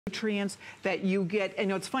nutrients that you get. And you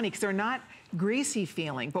know, it's funny because they're not greasy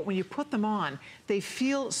feeling, but when you put them on, they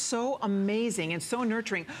feel so amazing and so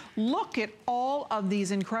nurturing. Look at all of these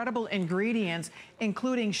incredible ingredients,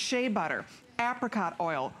 including shea butter, apricot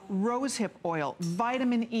oil, rosehip oil,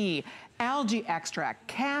 vitamin E, algae extract,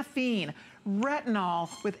 caffeine, retinol.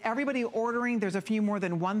 With everybody ordering, there's a few more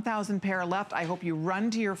than 1,000 pair left. I hope you run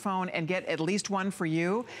to your phone and get at least one for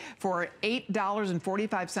you. For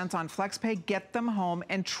 $8.45 on FlexPay, get them home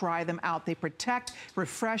and try them out. They protect,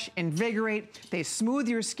 refresh, invigorate. They smooth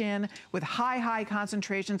your skin with high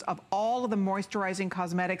concentrations of all of the moisturizing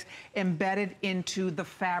cosmetics embedded into the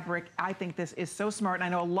fabric. I think this is so smart. And I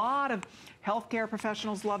know a lot of healthcare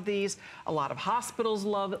professionals love these. A lot of hospitals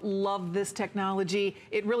love this technology.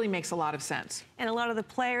 It really makes a lot of sense. And a lot of the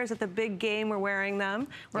players at the big game are wearing them.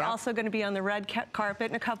 We're also going to be on the red carpet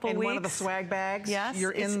in a couple weeks. In one of the swag bags. Yes.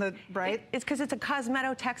 You're in the, right? It's because it's a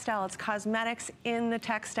cosmeto-textile. It's cosmetics in the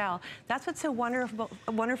textile. That's what's so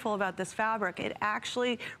wonderful about this fabric. It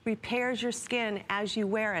actually repairs your skin as you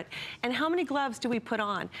wear it. And how many gloves do we put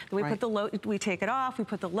on? We take it off, we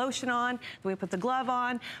put the lotion on, we put the glove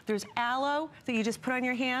on. There's aloe that you just put on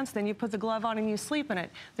your hands, then you put the glove on and you sleep in it.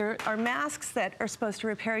 There are masks that are supposed to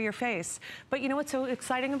repair your face. But you know what's so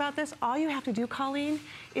exciting about this? All you have to do, Colleen,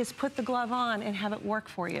 is put the glove on and have it work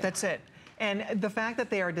for you. That's it. And the fact that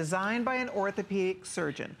they are designed by an orthopedic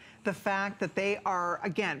surgeon, the fact that they are,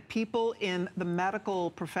 again, people in the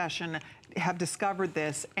medical profession have discovered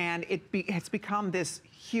this, and it's become this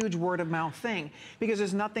huge word of mouth thing because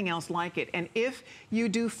there's nothing else like it. And if you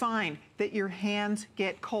do find that your hands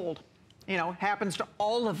get cold, you know, happens to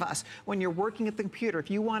all of us when you're working at the computer.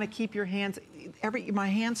 If you want to keep your hands, my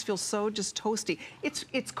hands feel so just toasty.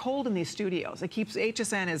 It's cold in these studios. It keeps,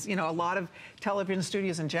 HSN is, you know, a lot of television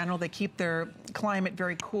studios in general, they keep their climate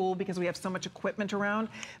very cool because we have so much equipment around.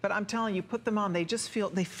 But I'm telling you, put them on, they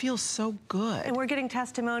feel so good. And we're getting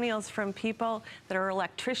testimonials from people that are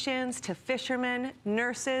electricians to fishermen,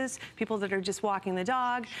 nurses, people that are just walking the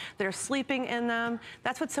dog, that are sleeping in them.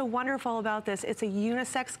 That's what's so wonderful about this. It's a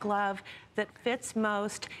unisex glove that fits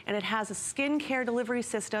most, and it has a skincare delivery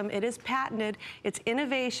system. It is patented, it's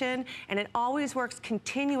innovation, and it always works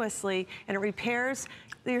continuously, and it repairs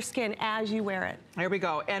your skin as you wear it. There we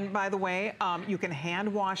go. And by the way, you can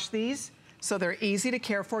hand wash these, so they're easy to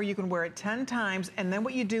care for. You can wear it 10 times, and then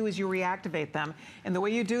what you do is you reactivate them. And the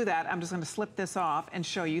way you do that, I'm just gonna slip this off and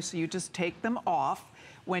show you. So you just take them off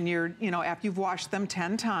when you're, you know, after you've washed them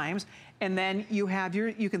 10 times, and then you have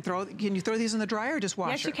your, can you throw these in the dryer or just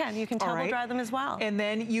wash Yes, you can. You can tumble dry them as well. And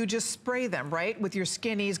then you just spray them, right, with your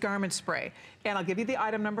Skinny's garment spray. And I'll give you the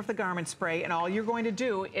item number for the garment spray, and all you're going to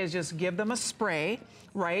do is just give them a spray,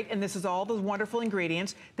 right? And this is all the wonderful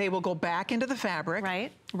ingredients. They will go back into the fabric.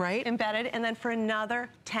 Right. Right. Embedded, and then for another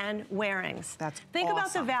 10 wearings. That's Think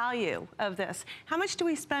about the value of this. How much do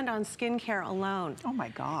we spend on skincare alone? Oh my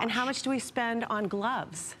gosh. And how much do we spend on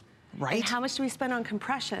gloves? Right. And how much do we spend on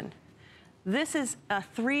compression? This is a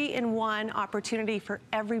 3-in-1 opportunity for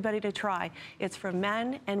everybody to try. It's for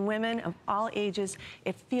men and women of all ages.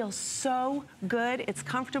 It feels so good, it's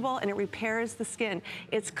comfortable, and it repairs the skin.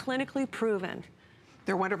 It's clinically proven.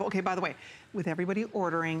 They're wonderful. Okay, by the way, with everybody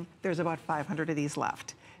ordering, there's about 500 of these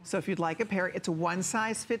left. So if you'd like a pair, it's one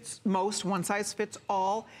size fits most, one size fits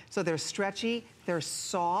all. So they're stretchy, they're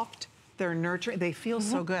soft, they're nurturing, they feel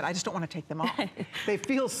so good. I just don't want to take them off. They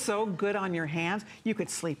feel so good on your hands. You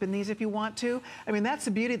could sleep in these if you want to. I mean, that's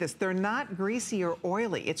the beauty of this. They're not greasy or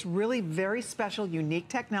oily. It's really very special, unique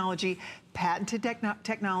technology, patented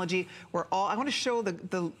technology. I want to show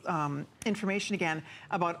the information again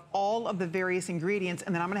about all of the various ingredients,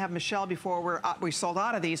 and then I'm going to have Michelle, before we sold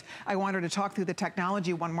out of these, I want her to talk through the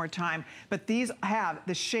technology one more time. But these have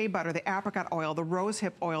the shea butter, the apricot oil, the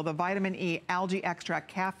rosehip oil, the vitamin E, algae extract,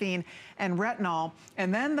 caffeine, and retinol.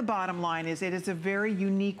 And then the bottom line is it is a very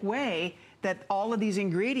unique way that all of these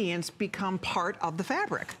ingredients become part of the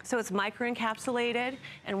fabric. So it's microencapsulated,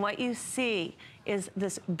 and what you see is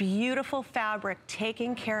this beautiful fabric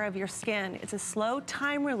taking care of your skin. It's a slow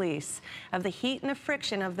time release of the heat and the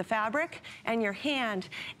friction of the fabric and your hand,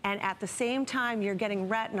 and at the same time you're getting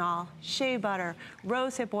retinol, shea butter,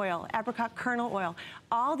 rosehip oil, apricot kernel oil,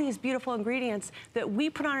 all these beautiful ingredients that we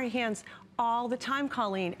put on our hands all the time,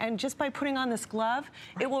 Colleen, and just by putting on this glove,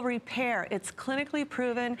 it will repair. It's clinically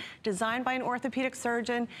proven, designed by an orthopedic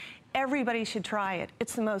surgeon. Everybody should try it.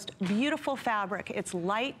 It's the most beautiful fabric. It's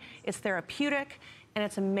light, it's therapeutic, and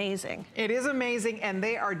it's amazing. It is amazing, and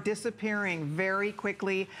they are disappearing very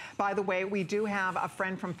quickly. By the way, we do have a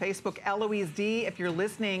friend from Facebook, Eloise D. If you're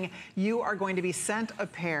listening, you are going to be sent a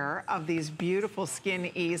pair of these beautiful Skin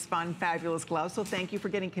Ease Fun Fabulous gloves. So thank you for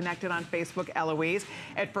getting connected on Facebook, Eloise.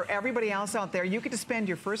 And for everybody else out there, you get to spend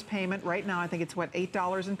your first payment right now. I think it's what,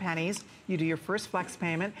 $8 and pennies. You do your first flex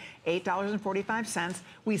payment, $8.45.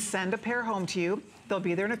 We send a pair home to you. They'll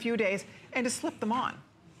be there in a few days, and just slip them on.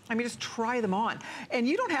 I mean, just try them on. And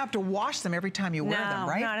you don't have to wash them every time you wear them,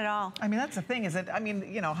 right? No, not at all. I mean, that's the thing, is that, I mean,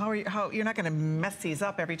 you know, you're not gonna mess these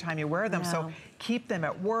up every time you wear them. No. So keep them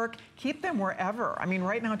at work, keep them wherever. I mean,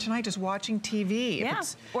 right now, tonight, just watching TV. Yeah,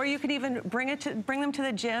 or you could even bring them to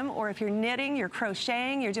the gym, or if you're knitting, you're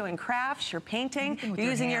crocheting, you're doing crafts, you're painting, you're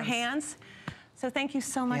using your hands. So thank you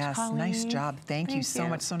so much, Colleen. Yes, nice job. Thank you so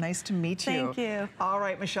much. So nice to meet you. Thank you. All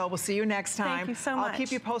right, Michelle, we'll see you next time. Thank you so much. I'll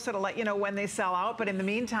keep you posted. I'll let you know when they sell out. But in the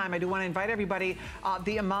meantime, I do want to invite everybody.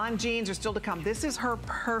 The Iman jeans are still to come. This is her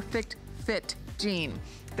perfect fit jean.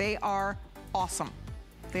 They are awesome.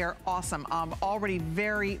 They are awesome. Already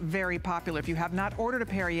very, very popular. If you have not ordered a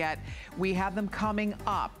pair yet, we have them coming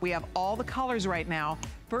up. We have all the colors right now.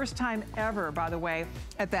 First time ever, by the way,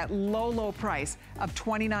 at that low, low price of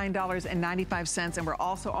 $29.95. And we're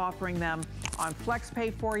also offering them on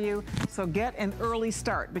FlexPay for you. So get an early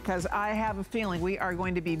start, because I have a feeling we are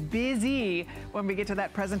going to be busy when we get to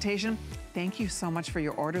that presentation. Thank you so much for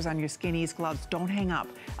your orders on your Skin Ease gloves. Don't hang up.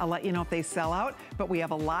 I'll let you know if they sell out, but we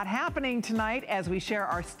have a lot happening tonight as we share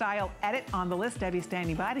our style edit on the list. Debbie's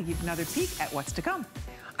standing by to give you another peek at what's to come.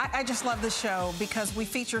 I just love this show because we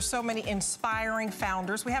feature so many inspiring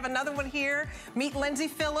founders. We have another one here. Meet Lindsay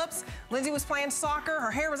Phillips. Lindsay was playing soccer. Her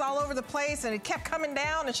hair was all over the place and it kept coming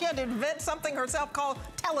down, and she had to invent something herself called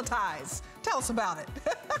teleties. Tell us about it.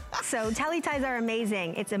 So teleties are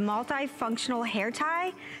amazing. It's a multifunctional hair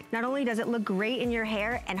tie. Not only does it look great in your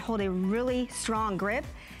hair and hold a really strong grip,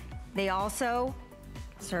 they also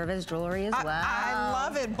serve as jewelry as well. I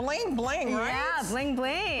love it. Bling, bling, right? Yeah, bling,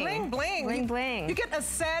 bling. Bling, bling. Bling, bling. You get a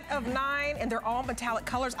set of 9, and they're all metallic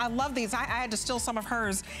colors. I love these. I had to steal some of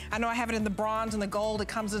hers. I know I have it in the bronze and the gold. It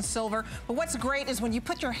comes in silver. But what's great is when you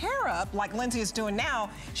put your hair up, like Lindsay is doing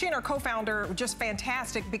now, she and her co-founder are just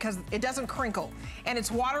fantastic because it doesn't crinkle, and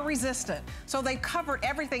it's water resistant. So they covered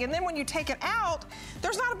everything. And then when you take it out,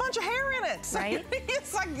 there's not a bunch of hair in it. So right?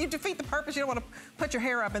 It's like you defeat the purpose. You don't want to put your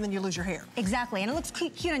hair up and then you lose your hair. Exactly, and it looks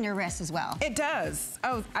cute on your wrist as well. It does.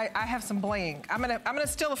 Oh, I have some bling. I'm gonna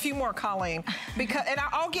steal a few more, Colleen, because and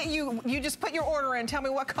I'll get you. You just put your order in. Tell me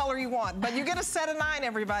what color you want. But you get a set of 9,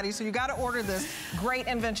 everybody. So you got to order this great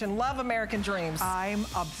invention. Love American Dreams. I'm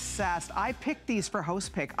obsessed. I picked these for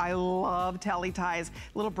Host Pick. I love telly ties.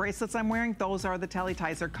 Little bracelets I'm wearing, those are the telly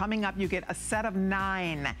ties. They're coming up. You get a set of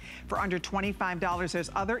 9 for under $25. There's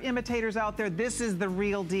other imitators out there. This is the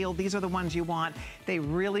real deal. These are the ones you want. They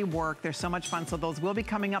really work. They're so much fun. So those will be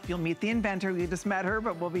coming up. You'll meet the inventor. We just met her,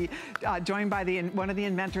 but we'll be joined by one of the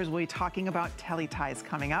inventors. We'll be talking about telly ties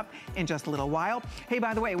coming up in just a little while. Hey,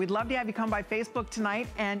 by the way, we'd love to have you come by Facebook tonight,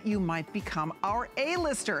 and you might become our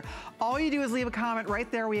A-lister. All you do is leave a comment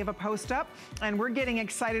right there. We have a post up, and we're getting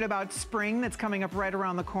excited about spring that's coming up right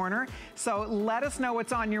around the corner. So let us know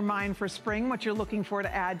what's on your mind for spring, what you're looking for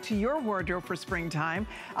to add to your wardrobe for springtime.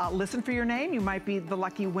 Listen for your name. You might be the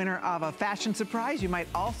lucky winner of a fashion surprise. You might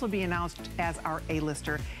also be announced as our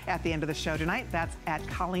A-lister at the end of the show tonight. That's at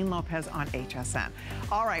Colleen Lopez on HSN.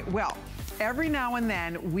 All right, well, every now and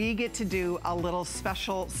then we get to do a little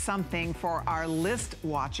special something for our list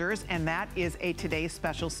watchers, and that is a today's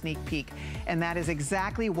special sneak peek. And that is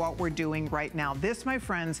exactly what we're doing right now. This, my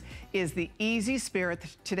friends, is the Easy Spirit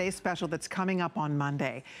Today's Special that's coming up on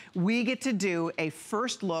Monday. We get to do a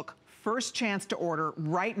first look, first chance to order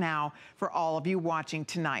right now for all of you watching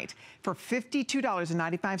tonight. For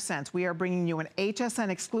 $52.95, we are bringing you an HSN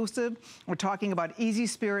exclusive. We're talking about Easy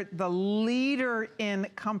Spirit, the leader in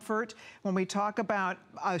comfort. When we talk about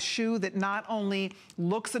a shoe that not only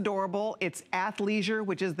looks adorable, it's athleisure,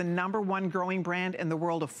 which is the #1 growing brand in the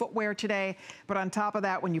world of footwear today. But on top of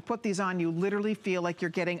that, when you put these on, you literally feel like you're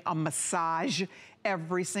getting a massage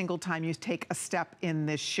every single time you take a step in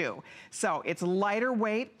this shoe. So it's lighter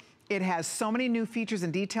weight. It has so many new features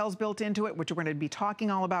and details built into it, which we're going to be talking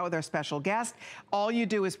all about with our special guest. All you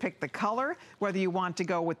do is pick the color, whether you want to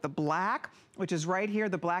go with the black, which is right here.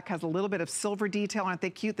 The black has a little bit of silver detail. Aren't they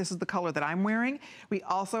cute? This is the color that I'm wearing. We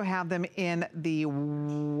also have them in the,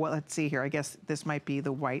 well, let's see here. I guess this might be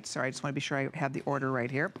the white. Sorry, I just want to be sure I have the order right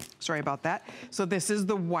here. Sorry about that. So this is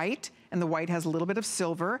the white, and the white has a little bit of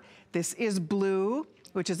silver. This is blue.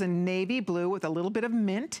 which is a navy blue with a little bit of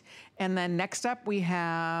mint. And then next up we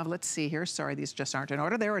have, let's see here, sorry, these just aren't in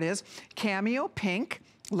order. There it is, cameo pink.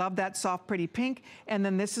 Love that soft, pretty pink. And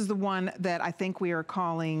then this is the one that I think we are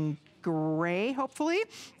calling gray, hopefully.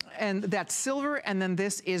 And that's silver, and then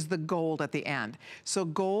this is the gold at the end. So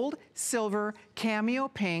gold, silver, cameo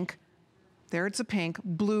pink, there it's a pink,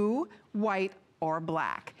 blue, white, or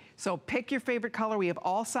black. So pick your favorite color. We have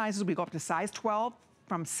all sizes. We go up to size 12.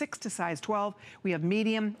 From 6 to size 12. We have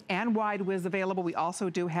medium and wide width available. We also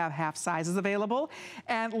do have half sizes available.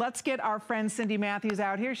 And let's get our friend Cindy Matthews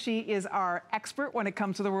out here. She is our expert when it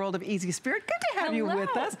comes to the world of Easy Spirit. Good to have you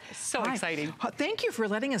with us. So exciting. Thank you for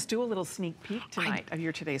letting us do a little sneak peek tonight of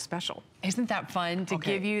your today's special. Isn't that fun to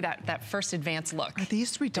give you that first advanced look? Are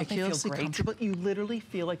these ridiculously comfortable? You literally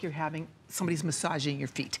feel like you're having somebody's massaging your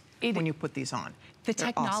feet when you put these on. The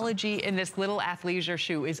technology in this little athleisure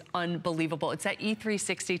shoe is unbelievable. It's that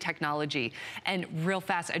E360 technology. And real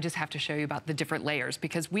fast, I just have to show you about the different layers,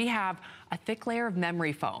 because we have a thick layer of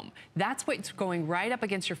memory foam. That's what's going right up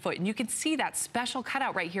against your foot. And you can see that special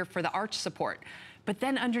cutout right here for the arch support. But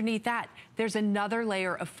then underneath that, there's another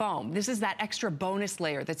layer of foam. This is that extra bonus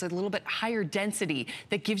layer that's a little bit higher density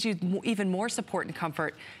that gives you even more support and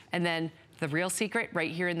comfort. And then the real secret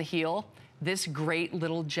right here in the heel, this great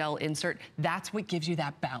little gel insert, that's what gives you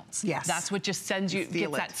that bounce. Yes. That's what just sends you,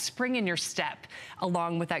 gets that spring in your step,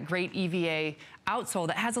 along with that great EVA outsole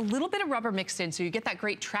that has a little bit of rubber mixed in, so you get that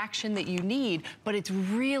great traction that you need, but it's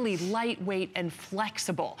really lightweight and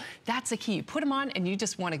flexible. That's the key. You put them on and you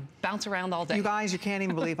just want to bounce around all day. You guys, you can't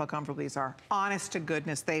even believe how comfortable these are. Honest to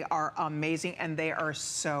goodness, they are amazing, and they are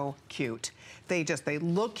so cute. They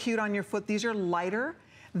look cute on your foot. These are lighter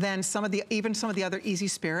than even some of the other Easy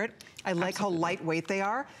Spirit. I like how lightweight they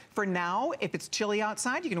are. For now, if it's chilly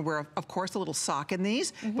outside, you can wear, of course, a little sock in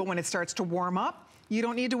these, but when it starts to warm up, you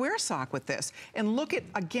don't need to wear a sock with this. And look at,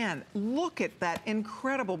 again, look at that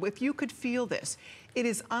incredible, if you could feel this, it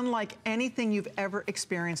is unlike anything you've ever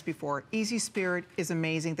experienced before. Easy Spirit is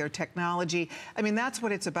amazing, their technology. I mean, that's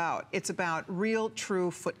what it's about. It's about real, true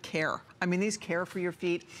foot care. I mean, these care for your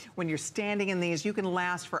feet. When you're standing in these, you can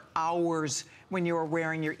last for hours when you're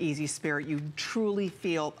wearing your Easy Spirit. You truly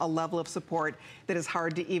feel a level of support that is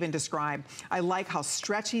hard to even describe. I like how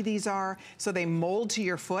stretchy these are, so they mold to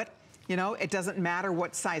your foot. You know, it doesn't matter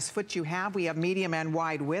what size foot you have. We have medium and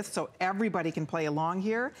wide width, so everybody can play along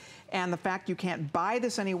here. And the fact you can't buy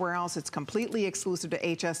this anywhere else, it's completely exclusive to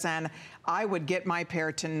HSN. I would get my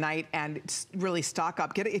pair tonight and really stock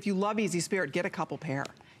up. Get it, if you love Easy Spirit, get a couple pair.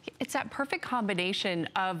 It's that perfect combination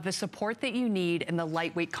of the support that you need and the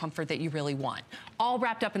lightweight comfort that you really want, all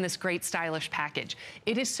wrapped up in this great stylish package.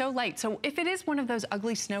 It is so light. So if it is one of those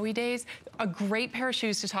ugly snowy days, a great pair of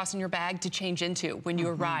shoes to toss in your bag to change into when you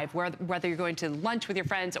arrive, whether you're going to lunch with your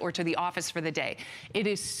friends or to the office for the day. It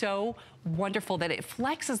is so wonderful that it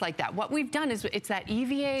flexes like that. What we've done is it's that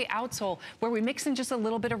EVA outsole where we mix in just a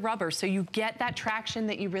little bit of rubber so you get that traction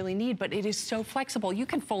that you really need, but it is so flexible. You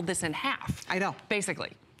can fold this in half. I know.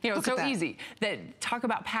 Basically. You know, it's so easy. Talk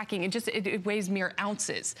about packing, it weighs mere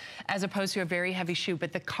ounces as opposed to a very heavy shoe,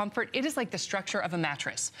 but the comfort, it is like the structure of a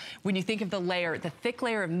mattress. When you think of the layer, the thick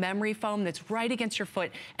layer of memory foam that's right against your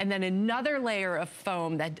foot, and then another layer of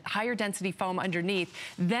foam, that higher density foam underneath,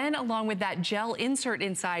 then along with that gel insert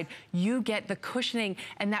inside, you get the cushioning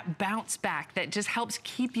and that bounce back that just helps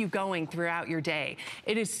keep you going throughout your day.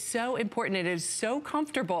 It is so important, it is so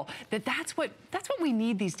comfortable that's what we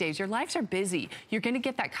need these days. Your lives are busy. You're gonna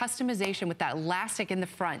get that customization with that elastic in the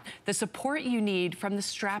front, the support you need from the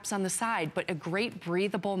straps on the side, but a great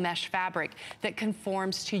breathable mesh fabric that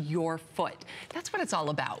conforms to your foot. That's what it's all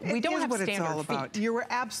about. We don't have standard feet. It is what it's all about. You were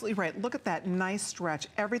absolutely right. Look at that nice stretch.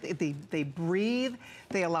 Everything, they breathe.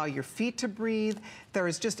 They allow your feet to breathe. There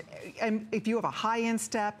is just, and if you have a high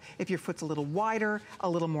instep, if your foot's a little wider, a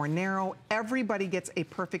little more narrow, everybody gets a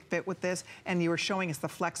perfect fit with this. And you were showing us the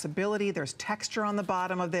flexibility. There's texture on the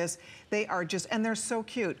bottom of this. They are just, and they're so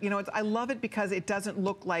cute. You know, I love it because it doesn't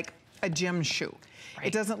look like a gym shoe. Right.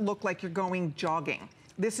 It doesn't look like you're going jogging.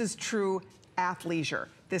 This is true athleisure.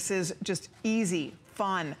 This is just easy,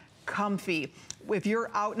 fun, comfy. If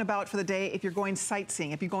you're out and about for the day, if you're going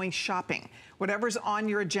sightseeing, if you're going shopping, whatever's on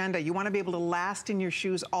your agenda, you want to be able to last in your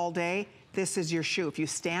shoes all day, this is your shoe. If you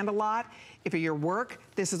stand a lot, If you're your work,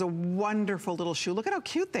 this is a wonderful little shoe. Look at how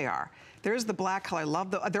cute they are. There's the black color. I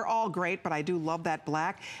love they're all great, but I do love that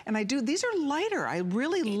black. And these are lighter. I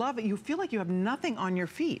really love it. You feel like you have nothing on your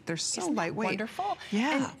feet. They're so lightweight. Wonderful.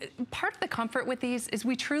 Yeah. And part of the comfort with these is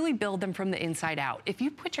we truly build them from the inside out. If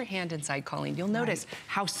you put your hand inside, Colleen, you'll notice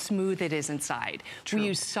how smooth it is inside. True. We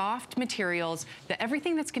use soft materials.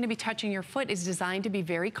 Everything that's going to be touching your foot is designed to be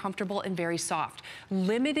very comfortable and very soft.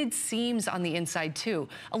 Limited seams on the inside too.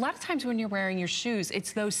 A lot of times when you're wearing your shoes,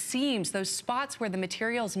 it's those seams, those spots where the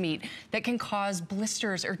materials meet that can cause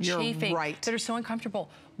blisters or chafing that are so uncomfortable.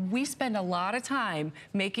 We spend a lot of time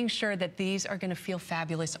making sure that these are going to feel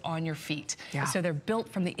fabulous on your feet. Yeah. So they're built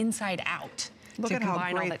from the inside out. Look at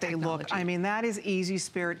how great they look. I mean, that is Easy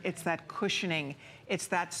Spirit. It's that cushioning. It's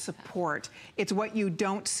that support. It's what you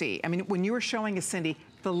don't see. I mean, when you were showing us, Cindy,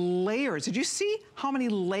 the layers. Did you see how many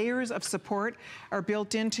layers of support are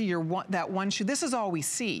built into that one shoe? This is all we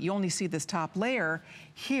see. You only see this top layer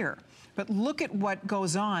here. But look at what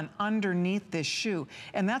goes on underneath this shoe.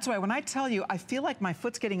 And that's why when I tell you, I feel like my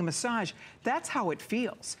foot's getting a massage, that's how it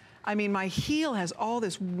feels. I mean, my heel has all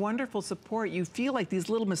this wonderful support. You feel like these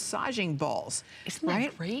little massaging balls. Isn't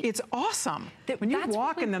that great? It's awesome. When you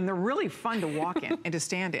walk in them, they're really fun to walk in and to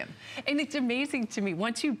stand in. And it's amazing to me,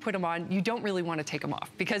 once you put them on, you don't really want to take them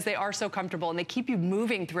off because they are so comfortable and they keep you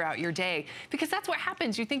moving throughout your day. Because that's what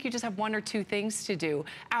happens. You think you just have one or two things to do.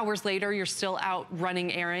 Hours later, you're still out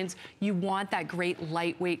running errands. You want that great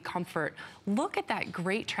lightweight comfort. Look at that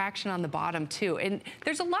great traction on the bottom too. And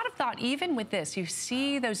there's a lot of thought, even with this, you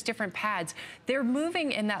see those different pads, they're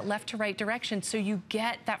moving in that left to right direction, so you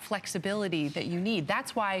get that flexibility that you need.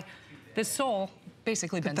 That's why the sole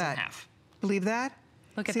basically bends in half. Believe that?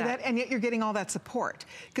 Look at that. See that? And yet you're getting all that support.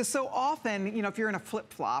 Because so often, you know, if you're in a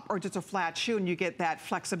flip-flop or just a flat shoe and you get that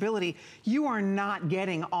flexibility, you are not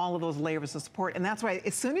getting all of those layers of support. And that's why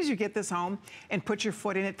as soon as you get this home and put your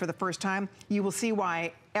foot in it for the first time, you will see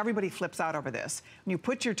why everybody flips out over this. When you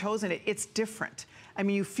put your toes in it, it's different. I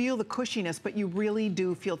mean, you feel the cushiness, but you really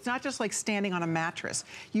do feel, it's not just like standing on a mattress.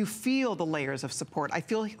 You feel the layers of support. I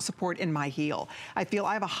feel support in my heel. I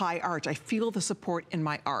have a high arch. I feel the support in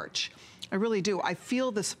my arch. I really do. I feel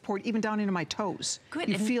the support even down into my toes. Good.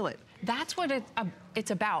 You feel it. That's what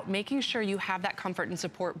it's about, making sure you have that comfort and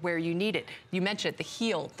support where you need it. You mentioned the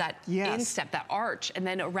heel, that instep, that arch, and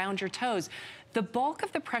then around your toes. The bulk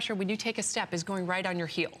of the pressure when you take a step is going right on your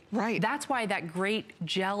heel. Right. That's why that great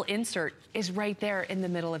gel insert is right there in the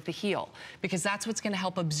middle of the heel, because that's what's going to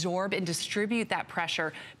help absorb and distribute that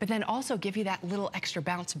pressure, but then also give you that little extra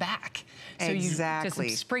bounce back. So you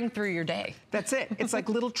just spring through your day. That's it. It's like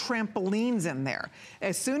little trampolines in there.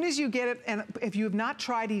 As soon as you get it, and if you have not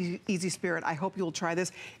tried Easy Spirit, I hope you'll try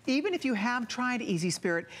this. Even if you have tried Easy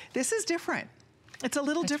Spirit, this is different. It's a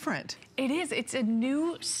little different. It is. It's a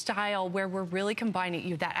new style where we're really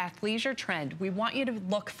combining that athleisure trend. We want you to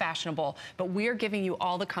look fashionable, but we're giving you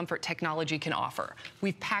all the comfort technology can offer.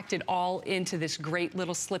 We've packed it all into this great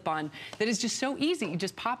little slip-on that is just so easy. You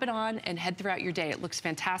just pop it on and head throughout your day. It looks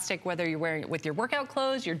fantastic, whether you're wearing it with your workout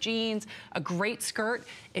clothes, your jeans, a great skirt.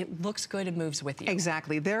 It looks good and moves with you.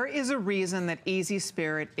 Exactly. There is a reason that Easy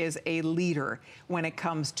Spirit is a leader when it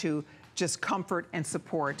comes to just comfort and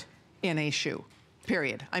support in a shoe.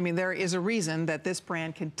 Period. I mean, there is a reason that this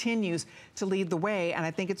brand continues to lead the way, and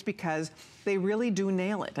I think it's because they really do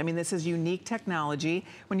nail it. I mean, this is unique technology.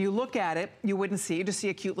 When you look at it, you wouldn't see, you just see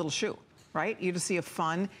a cute little shoe, right? You just see a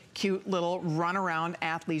fun, cute little run-around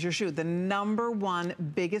athleisure shoe. The #1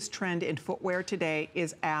 biggest trend in footwear today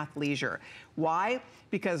is athleisure. Why?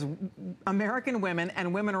 Because American women,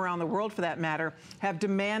 and women around the world for that matter, have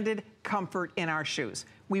demanded comfort in our shoes.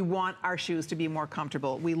 We want our shoes to be more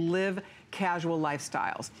comfortable. We live casual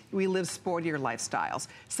lifestyles. We live sportier lifestyles.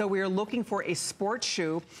 So we are looking for a sports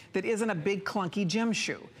shoe that isn't a big clunky gym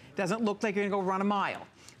shoe. Doesn't look like you're gonna go run a mile.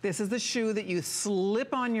 This is the shoe that you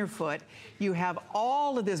slip on your foot. You have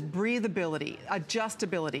all of this breathability,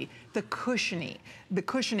 adjustability, the cushioning,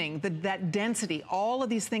 that density, all of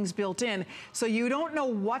these things built in. So you don't know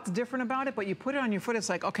what's different about it, but you put it on your foot, it's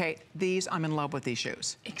like, okay, I'm in love with these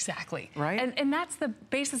shoes. Exactly. Right? And that's the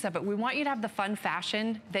basis of it. We want you to have the fun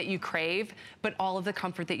fashion that you crave, but all of the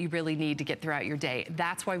comfort that you really need to get throughout your day.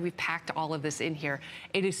 That's why we've packed all of this in here.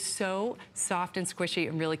 It is so soft and squishy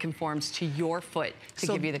and really conforms to your foot to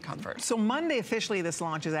give you the comfort. So Monday officially this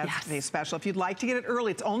launches as today's special. If you'd like to get it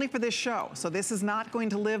early, it's only for this show. So this is not going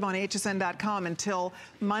to live on hsn.com until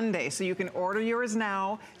Monday. So you can order yours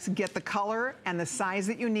now, get the color and the size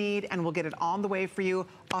that you need, and we'll get it on the way for you.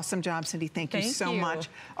 Awesome job, Cindy. Thank you so much.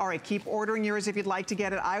 All right, keep ordering yours if you'd like to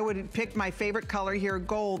get it. I would pick my favorite color here,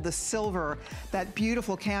 gold, the silver, that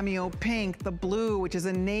beautiful cameo pink, the blue, which is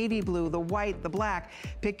a navy blue, the white, the black.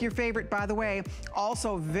 Pick your favorite, by the way.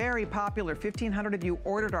 Also very popular, 1,500 of you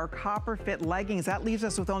ordered our copper fit leggings. That leaves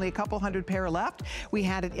us with only a couple hundred pair left. We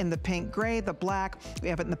had it in the pink gray, the black. We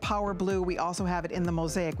have it in the power blue. We also have it in the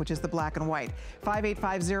mosaic, which is the black and white.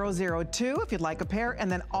 585002 if you'd like a pair. And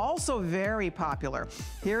then also very popular,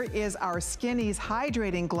 here is our Skinnies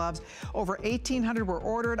hydrating gloves. Over 1,800 were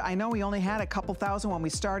ordered. I know we only had a couple thousand when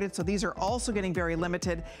we started, so these are also getting very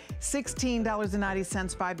limited.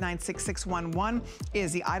 $16.90, 596611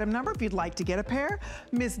 is the item number if you'd like to get a pair.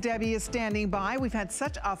 Miss Debbie is standing by. We've had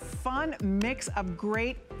such a fun mix of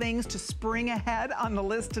great things to spring ahead on the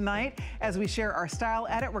list tonight. As we share our style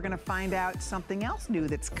edit, we're gonna find out something else new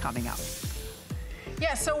that's coming up.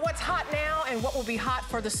 Yeah, so what's hot now and what will be hot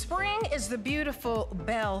for the spring is the beautiful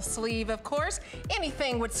bell sleeve, of course.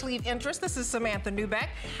 Anything with sleeve interest. This is Samantha Newbeck.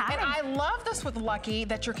 Hi. And I love this with Lucky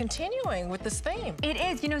that you're continuing with this theme. It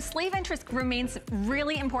is. You know, sleeve interest remains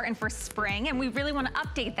really important for spring, and we really want to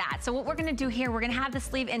update that. So what we're going to do here, we're going to have the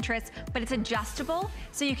sleeve interest, but it's adjustable,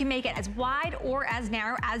 so you can make it as wide or as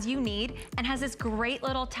narrow as you need, and has this great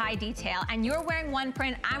little tie detail. And you're wearing one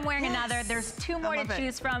print, I'm wearing another. There's two more to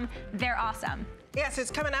choose from. They're awesome. Yes,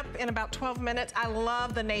 it's coming up in about 12 minutes. I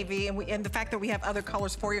love the navy and the fact that we have other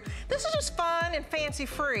colors for you. This is just fun and fancy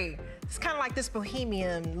free. It's kind of like this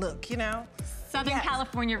bohemian look, you know? Southern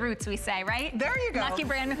California roots, we say, right? There you go. Lucky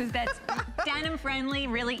brand who's that's denim friendly,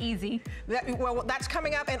 really easy. Well, that's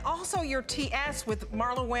coming up. And also your TS with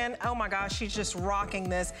Marla Wynn. Oh my gosh, she's just rocking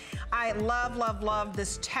this. I love, love, love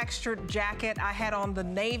this textured jacket. I had on the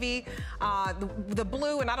navy, the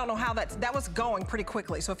blue, and I don't know how that was going pretty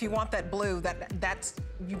quickly. So if you want that blue, that's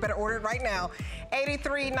you better order it right now.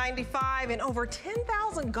 $83.95 and over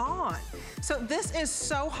 10,000 gone. So this is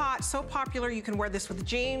so hot, so popular. You can wear this with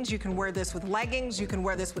jeans, you can wear this with leggings, you can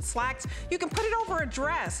wear this with slacks, you can put it over a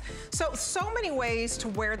dress. So many ways to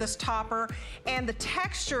wear this topper, and the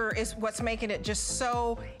texture is what's making it just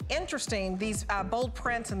so interesting. These bold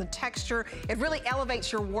prints and the texture, it really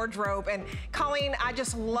elevates your wardrobe. And Colleen, I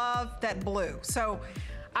just love that blue. So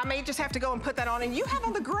I may just have to go and put that on, and you have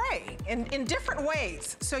on the gray in different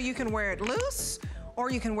ways. So you can wear it loose or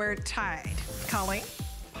you can wear it tied. Colleen?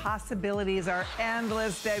 Possibilities are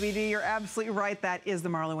endless, Debbie D. You're absolutely right. That is the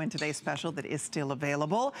Marla Wynn Today special that is still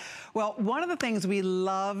available. Well, one of the things we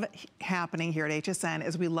love happening here at HSN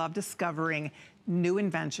is we love discovering new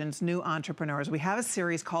inventions, new entrepreneurs. We have a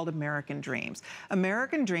series called American Dreams.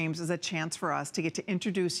 American Dreams is a chance for us to get to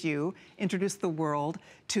introduce the world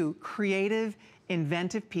to creative,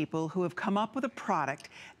 inventive people who have come up with a product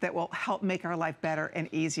that will help make our life better and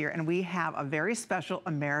easier. And we have a very special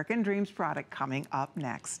American Dreams product coming up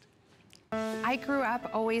next. I grew up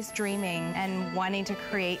always dreaming and wanting to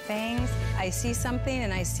create things. I see something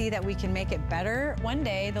and I see that we can make it better. One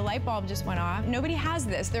day, the light bulb just went off. Nobody has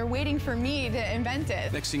this. They're waiting for me to invent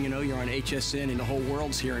it. Next thing you know, you're on HSN and the whole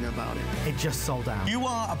world's hearing about it. It just sold out. You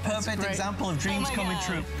are a perfect example of dreams coming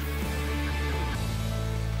true.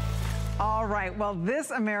 All right, well,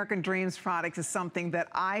 this American Dreams product is something that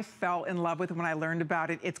I fell in love with when I learned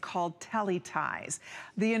about it. It's called Telly Ties.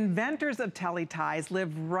 The inventors of Telly Ties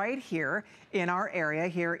live right here in our area,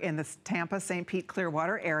 here in the Tampa, St. Pete,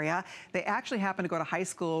 Clearwater area. They actually happened to go to high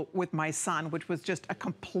school with my son, which was just a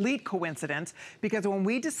complete coincidence, because when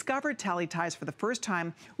we discovered Telly Ties for the first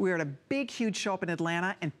time, we were at a big, huge show up in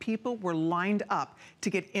Atlanta, and people were lined up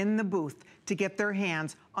to get in the booth to get their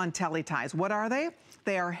hands on Telly Ties. What are they?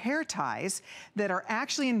 They are hair ties that are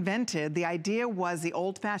actually invented. The idea was the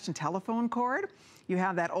old-fashioned telephone cord. You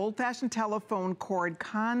have that old-fashioned telephone cord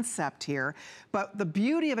concept here, but the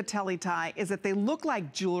beauty of a Telly tie is that they look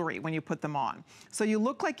like jewelry when you put them on. So you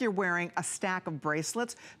look like you're wearing a stack of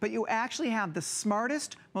bracelets, but you actually have the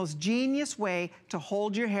smartest, most genius way to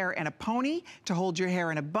hold your hair in a pony, to hold your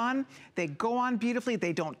hair in a bun. They go on beautifully.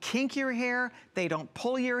 They don't kink your hair. They don't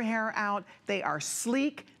pull your hair out. They are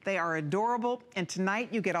sleek. They are adorable. And tonight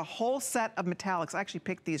you get a whole set of metallics. I actually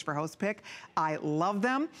picked these for Host Pick. I love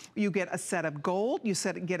them. You get a set of gold, you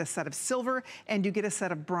get a set of silver, and you get a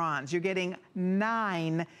set of bronze. You're getting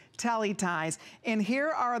 9 Telly Ties. And here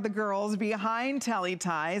are the girls behind Telly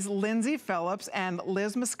Ties. Lindsay Phillips and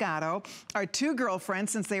Liz Moscato are two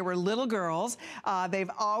girlfriends since they were little girls. They've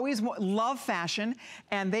always loved fashion,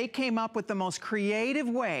 and they came up with the most creative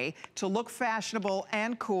way to look fashionable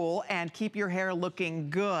and cool and keep your hair looking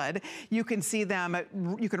good. You can see them,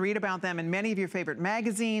 you can read about them in many of your favorite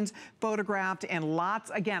magazines, photographed, and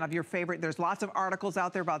lots, again, of your favorite. There's lots of articles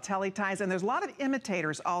out there about Telly Ties, and there's a lot of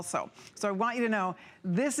imitators also. So I want you to know,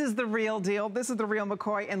 this is the real deal. This is the real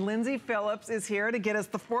McCoy, and Lindsay Phillips is here to get us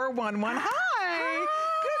the 411. Hi!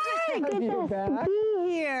 Good to have you back.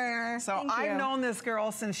 Here. So I've known this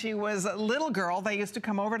girl since she was a little girl. They used to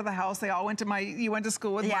come over to the house. They all went to you went to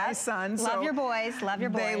school with my son. Love so your boys, love your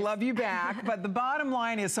boys. They love you back. But the bottom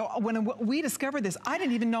line is, so when we discovered this, I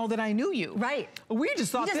didn't even know that I knew you. Right. We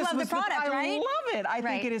just thought you just this love was the product, right? I love it. I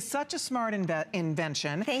think it is such a smart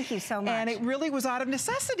invention. Thank you so much. And it really was out of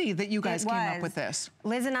necessity that you guys came up with this.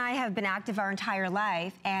 Liz and I have been active our entire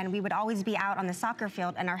life, and we would always be out on the soccer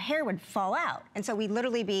field and our hair would fall out. And so we'd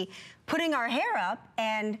literally be putting our hair up,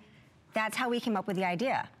 and that's how we came up with the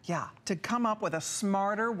idea. Yeah, to come up with a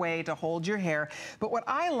smarter way to hold your hair. But what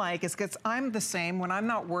I like is, because I'm the same, when I'm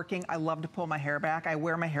not working, I love to pull my hair back. I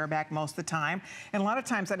wear my hair back most of the time. And a lot of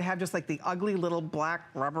times I'd have just like the ugly little black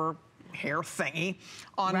rubber hair thingy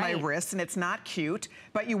on my wrist, and it's not cute,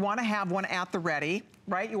 but you want to have one at the ready,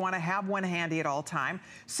 right? You want to have one handy at all time.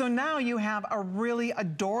 So now you have a really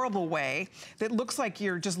adorable way that looks like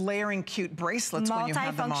you're just layering cute bracelets when you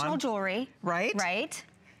have them on. Multifunctional jewelry. Right? Right.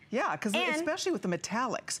 Yeah, because especially with the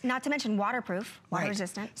metallics. Not to mention waterproof, water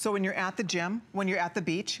resistant. So when you're at the gym, when you're at the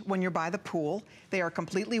beach, when you're by the pool, they are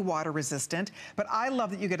completely water resistant. But I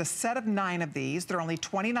love that you get a set of 9 of these. They're only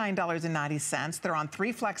 $29.90. They're on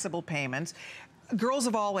 3 flexible payments. Girls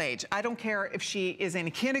of all age, I don't care if she is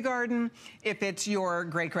in kindergarten, if it's your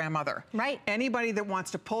great-grandmother. Right. Anybody that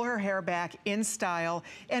wants to pull her hair back in style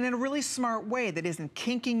and in a really smart way that isn't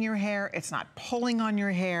kinking your hair, it's not pulling on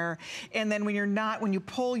your hair. And then when you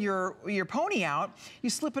pull your pony out, you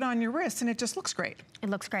slip it on your wrist and it just looks great. It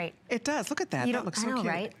looks great. It does. Look at that. That looks so cute.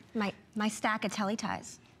 Right? My stack of Telly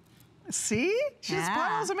Ties. See? She just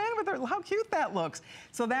piles them in with her. How cute that looks.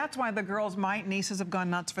 So that's why the girls, my nieces have gone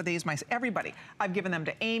nuts for these. Everybody. I've given them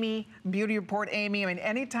to Amy, Beauty Report Amy. I mean,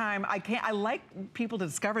 anytime I like people to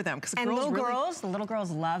discover them. And the little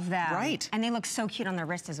girls love them. Right. And they look so cute on their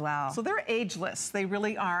wrist as well. So they're ageless. They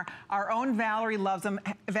really are. Our own Valerie loves them.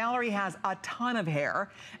 Valerie has a ton of hair,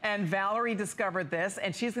 and Valerie discovered this,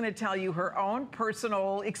 and she's going to tell you her own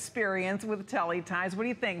personal experience with Telly Ties. What do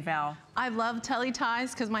you think, Val? I love Telly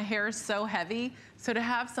Ties because my hair is so heavy. So to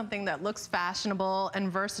have something that looks fashionable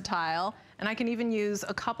and versatile, and I can even use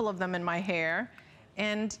a couple of them in my hair,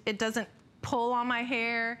 and it doesn't pull on my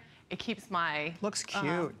hair. It keeps my... Looks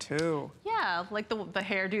cute, too. Yeah, like the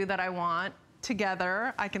hairdo that I want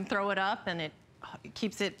together. I can throw it up, and it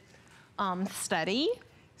keeps it steady.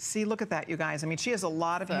 See, look at that, you guys. I mean, she has a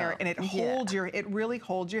lot of hair, and it really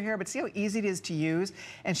holds your hair, but see how easy it is to use?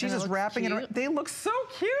 And she's just wrapping it around. They look so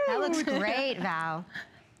cute. That looks great, Val.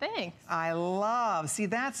 Thanks. I love, see,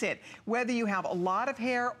 that's it. Whether you have a lot of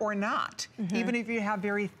hair or not, even if you have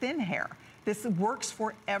very thin hair, this works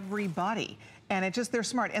for everybody. And they're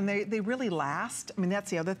smart, and they really last. I mean, that's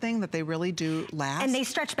the other thing, that they really do last. And they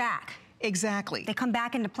stretch back. Exactly. They come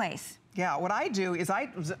back into place. Yeah, what I do is I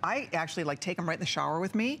actually like take them right in the shower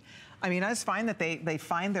with me. I mean, I just find that they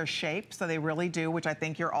find their shape, so they really do, which I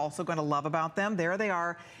think you're also going to love about them. There they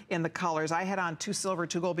are in the colors. I had on 2 silver,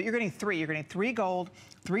 2 gold, but you're getting 3. You're getting 3 gold,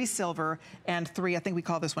 3 silver, and 3, I think we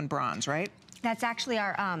call this one bronze, right? That's actually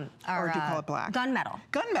our or do you call it black? Gunmetal.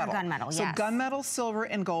 Gunmetal. Gunmetal, yes. So gunmetal, silver,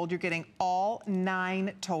 and gold. You're getting all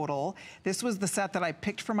 9 total. This was the set that I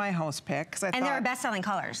picked for my host pick. And they're our best-selling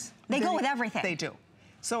colors. They go with everything. They do.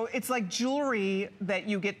 So it's like jewelry that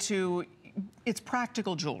you get to, it's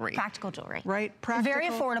practical jewelry. Practical jewelry. Right? Practical. Very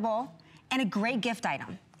affordable and a great gift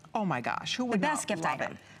item. Oh my gosh, who would the best gift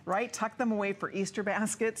item. It, right? Tuck them away for Easter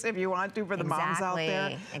baskets if you want to, for the moms out there.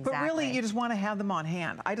 Exactly. But really, you just want to have them on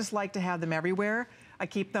hand. I just like to have them everywhere. I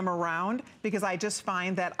keep them around because I just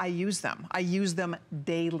find that I use them. I use them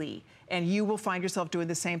daily. And you will find yourself doing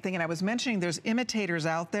the same thing. And I was mentioning there's imitators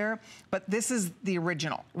out there, but this is the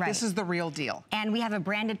original. Right. This is the real deal. And we have a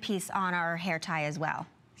branded piece on our hair tie as well.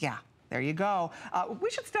 Yeah. There you go. We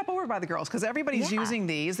should step over by the girls because everybody's using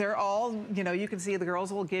these. They're all, you know, you can see the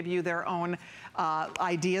girls will give you their own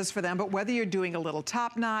ideas for them. But whether you're doing a little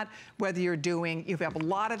top knot, whether you have a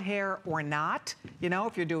lot of hair or not, you know,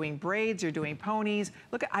 if you're doing braids, you're doing ponies.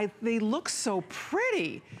 Look, they look so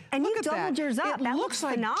pretty. And look you doubled yours up. It looks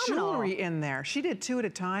like jewelry in there. She did 2 at a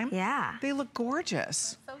time. Yeah. They look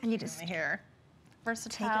gorgeous. So and you just my hair.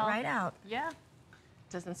 versatile. Take it right out. Yeah.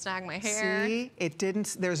 Doesn't snag my hair. See, it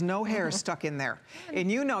didn't, there's no hair stuck in there.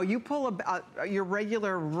 And you know, you pull your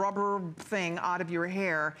regular rubber thing out of your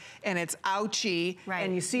hair and it's ouchy,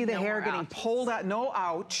 and you see the hair getting pulled out, no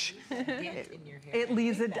ouch. It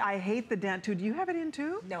leaves it, I hate the dent too. Do you have it in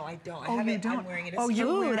too? No, I don't. Oh, you don't? I'm wearing it as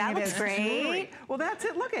that looks great. Well, that's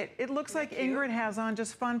it, look it looks like Ingrid has on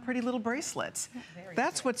just fun, pretty little bracelets.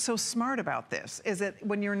 That's what's so smart about this, is that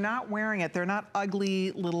when you're not wearing it, they're not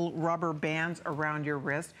ugly little rubber bands around your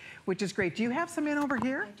wrist, which is great. Do you have some in over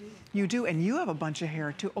here? I do. You do, and you have a bunch of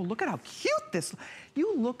hair too. Oh, look at how cute this,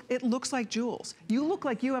 it looks like jewels. You look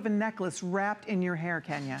like you have a necklace wrapped in your hair,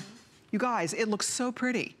 Kenya. You guys, it looks so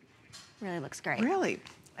pretty. Really looks great. Really.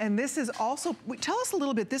 And this is also, tell us a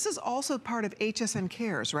little bit, this is also part of HSN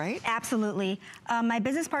Cares, right? Absolutely. My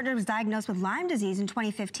business partner was diagnosed with Lyme disease in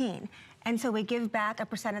 2015. And so we give back a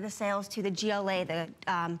 % of the sales to the GLA, the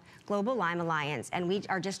Global Lyme Alliance. And we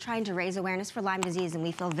are just trying to raise awareness for Lyme disease, and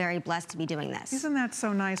we feel very blessed to be doing this. Isn't that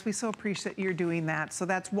so nice? We so appreciate you're doing that. So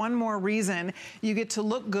that's one more reason you get to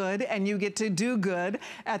look good and you get to do good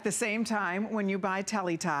at the same time when you buy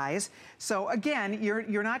Telly Ties. So again,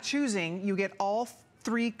 you're not choosing, you get all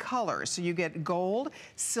 3 colors. So you get gold,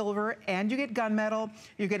 silver, and you get gunmetal.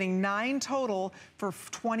 You're getting 9 total for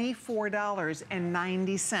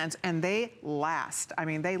 $24.90, and they last. I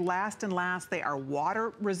mean, they last and last. They are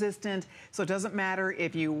water resistant, so it doesn't matter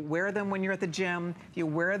if you wear them when you're at the gym, if you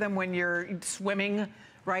wear them when you're swimming,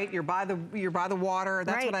 right? You're by the water.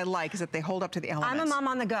 That's what I like, is that they hold up to the elements. I'm a mom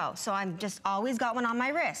on the go, so I'm just always got one on my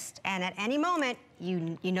wrist. And at any moment,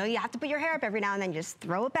 you know you have to put your hair up every now and then. You just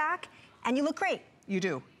throw it back, and you look great. You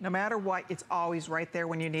do. No matter what, it's always right there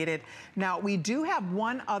when you need it. Now, we do have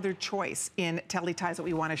one other choice in Telly Ties that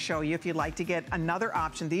we want to show you if you'd like to get another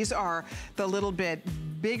option. These are the little bit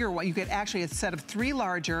bigger one. You get actually a set of 3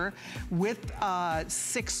 larger with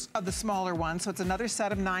 6 of the smaller ones. So it's another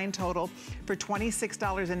set of 9 total for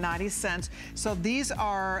 $26.90. So these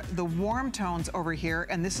are the warm tones over here,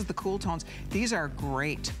 and this is the cool tones. These are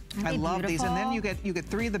great. I love these. And then you get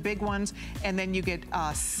 3 of the big ones, and then you get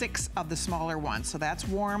 6 of the smaller ones. So that's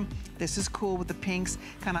warm. This is cool with the pinks,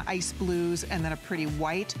 kind of ice blues, and then a pretty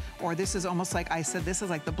white. Or this is almost like I said, this is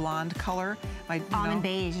like the blonde color. Almond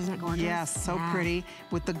beige, isn't it gorgeous? Yes, so pretty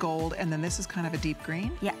with the gold. And then this is kind of a deep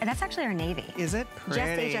green. Yeah, that's actually our navy. Is it?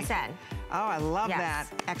 Pretty. Just HSN. Oh, I love that.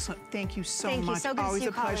 Excellent. Thank you so much. Thank you. So good Always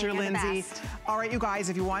to see you, a pleasure, Colleen. Lindsay. All right, you guys,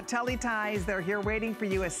 if you want Telly Ties, they're here waiting for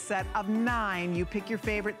you, a set of 9. You pick your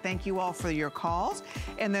favorite. Thank you all for your calls.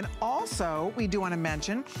 And then also, we do want to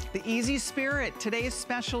mention the Easy Spirit. Today's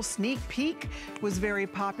special sneak peek was very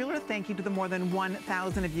popular. Thank you to the more than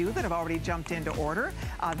 1,000 of you that have already jumped in to order.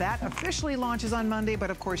 That officially launches on Monday, but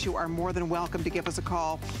of course you are more than welcome to give us a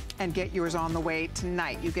call and get yours on the way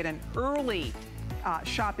tonight. You get an early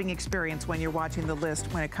shopping experience when you're watching the list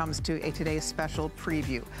when it comes to today's special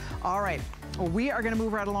preview. All right. Well, we are going to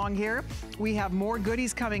move right along here. We have more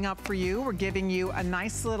goodies coming up for you. We're giving you a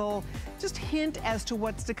nice little just hint as to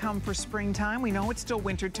what's to come for springtime. We know it's still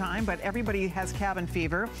winter time, but everybody has cabin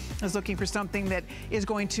fever, is looking for something that is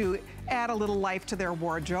going to add a little life to their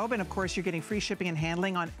wardrobe. And of course, you're getting free shipping and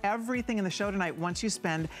handling on everything in the show tonight once you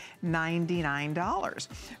spend $99.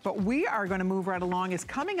 But we are going to move right along. Is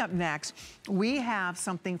coming up next, we have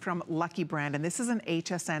something from Lucky brand, and this is an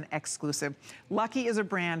HSN exclusive. Lucky is a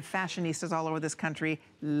brand fashionistas all over this country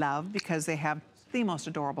love because they have the most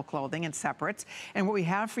adorable clothing and separates. And what we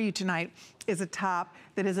have for you tonight is a top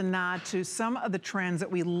that is a nod to some of the trends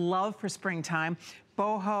that we love for springtime.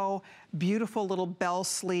 Boho, beautiful little bell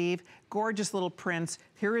sleeve, gorgeous little prints.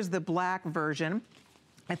 Here is the black version.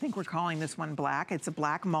 I think we're calling this one black. It's a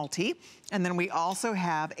black multi. And then we also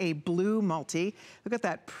have a blue multi. Look at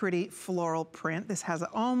that pretty floral print. This has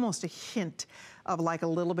almost a hint of like a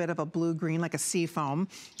little bit of a blue-green, like a sea foam.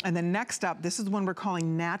 And then next up, this is one we're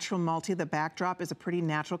calling natural multi. The backdrop is a pretty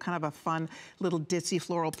natural, kind of a fun little ditzy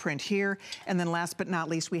floral print here. And then last but not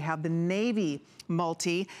least, we have the navy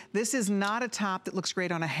multi. This is not a top that looks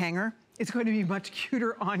great on a hanger. It's going to be much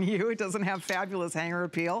cuter on you. It doesn't have fabulous hanger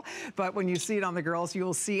appeal, but when you see it on the girls,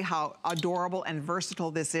 you'll see how adorable and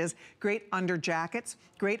versatile this is. Great under jackets,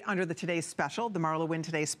 great under the Today's Special, the Marla Wynn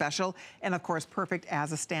Today's Special, and of course, perfect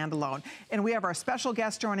as a standalone. And we have our special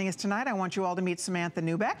guest joining us tonight. I want you all to meet Samantha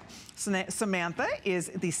Newbeck. Samantha is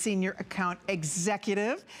the Senior Account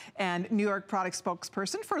Executive and New York Product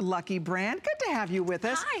Spokesperson for Lucky Brand. Good to have you with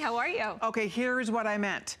us. Hi, how are you? Okay, here's what I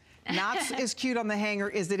meant. Not as cute on the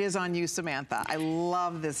hanger as it is on you, Samantha. I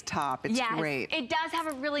love this top. It's great. It does have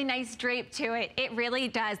a really nice drape to it. It really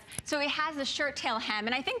does. So it has a shirt tail hem,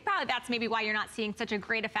 and I think probably that's maybe why you're not seeing such a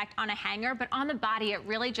great effect on a hanger, but on the body, it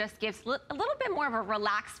really just gives a little bit more of a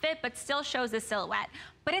relaxed fit, but still shows the silhouette.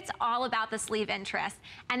 But it's all about the sleeve interest,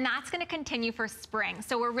 and that's gonna continue for spring.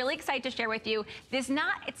 So we're really excited to share with you, it's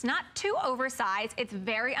not too oversized, it's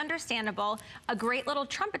very understandable, a great little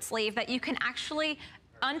trumpet sleeve that you can actually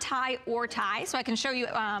untie or tie. So I can show you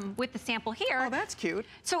with the sample here. Oh, that's cute.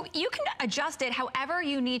 So you can adjust it however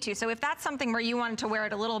you need to. So if that's something where you wanted to wear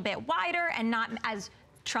it a little bit wider and not as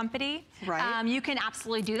trumpety, right. You can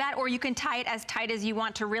absolutely do that, or you can tie it as tight as you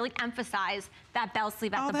want to really emphasize that bell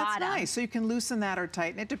sleeve at the bottom. Oh, that's nice. So you can loosen that or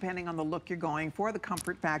tighten it depending on the look you're going for, the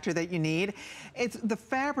comfort factor that you need. The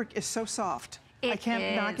fabric is so soft. I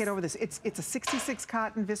can't not get over this. It's a 66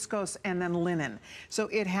 cotton viscose and then linen. So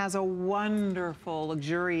it has a wonderful,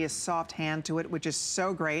 luxurious, soft hand to it, which is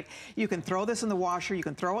so great. You can throw this in the washer. You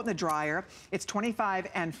can throw it in the dryer. It's 25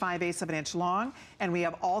 and 5/8 of an inch long, and we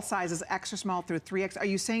have all sizes, extra small through 3X. Are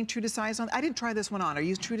you saying true to size on? I didn't try this one on. Are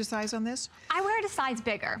you true to size on this? I wear it a size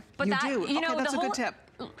bigger, but you do. You know, that's a good tip.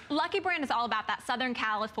 Lucky brand is all about that Southern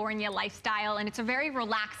California lifestyle, and it's a very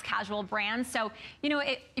relaxed, casual brand. So, you know,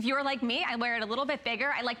 if you're like me, I wear it a little bit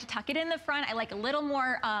bigger. I like to tuck it in the front. I like a little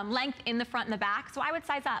more length in the front and the back, so I would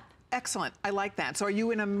size up. Excellent. I like that. So are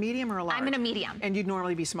you in a medium or a large? I'm in a medium. And you'd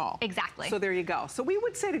normally be small. Exactly. So there you go. So we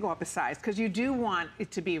would say to go up a size because you do want it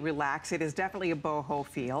to be relaxed. It is definitely a boho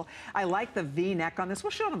feel. I like the V-neck on this.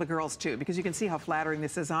 We'll show it on the girls too because you can see how flattering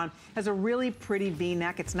this is on. It has a really pretty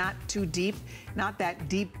V-neck. It's not too deep, not that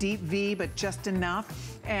deep, deep V, but just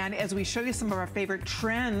enough. And as we show you some of our favorite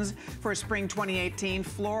trends for spring 2018,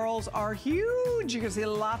 florals are huge. You can see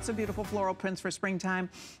lots of beautiful floral prints for springtime.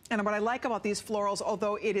 And what I like about these florals,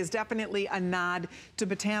 although it is definitely a nod to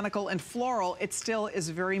botanical and floral, it still is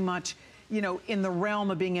very much, you know, in the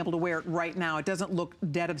realm of being able to wear it right now. It doesn't look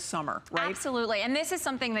dead of summer, right? Absolutely, and this is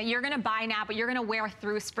something that you're gonna buy now, but you're gonna wear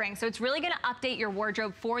through spring. So it's really gonna update your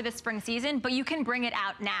wardrobe for the spring season, but you can bring it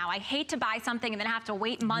out now. I hate to buy something and then have to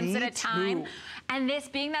wait months at a time. And this,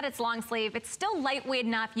 being that it's long sleeve, it's still lightweight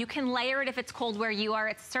enough. You can layer it if it's cold where you are.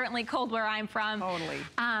 It's certainly cold where I'm from. Totally.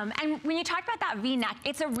 And when you talk about that V-neck,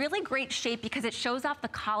 it's a really great shape because it shows off the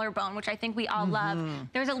collarbone, which I think we all love.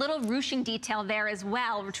 There's a little ruching detail there as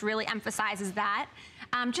well, which really emphasizes that.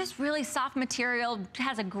 Just really soft material,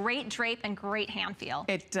 has a great drape and great hand feel.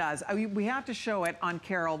 It does. We have to show it on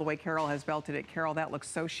Carol, the way Carol has belted it. Carol, that looks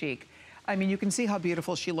so chic. I mean, you can see how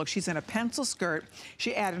beautiful she looks. She's in a pencil skirt.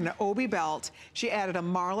 She added an obi belt. She added a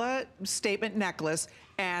Marla statement necklace,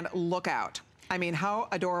 and look out. I mean, how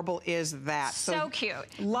adorable is that? So cute.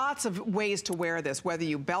 Lots of ways to wear this, whether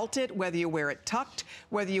you belt it, whether you wear it tucked,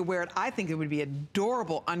 whether you wear it, I think it would be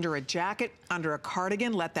adorable under a jacket, under a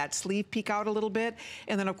cardigan, let that sleeve peek out a little bit.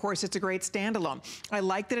 And then of course, it's a great standalone. I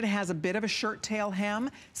like that it has a bit of a shirt tail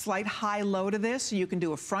hem, slight high-low to this. So you can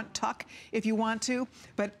do a front tuck if you want to,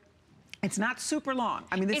 but it's not super long.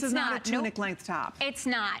 I mean, this is not a tunic length top. It's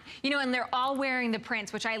not. You know, and they're all wearing the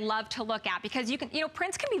prints, which I love to look at because you know,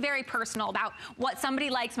 prints can be very personal about what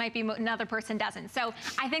somebody likes might be another person doesn't. So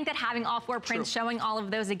I think that having all 4 prints showing all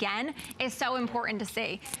of those again is so important to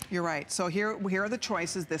see. You're right. So here are the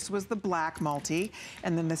choices. This was the black multi,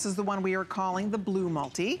 and then this is the one we are calling the blue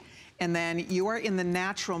multi. And then you are in the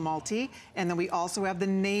natural multi, and then we also have the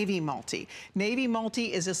navy multi. Navy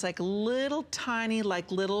multi is just like little tiny, like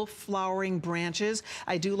little flowering branches.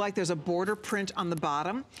 I do like there's a border print on the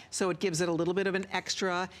bottom, so it gives it a little bit of an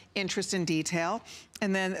extra interest in detail.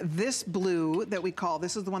 And then this blue that we call,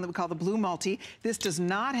 this is the one that we call the blue multi. This does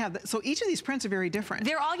not have, so each of these prints are very different.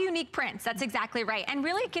 They're all unique prints, that's exactly right. And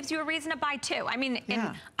really it gives you a reason to buy 2. I mean,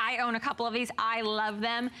 and I own a couple of these, I love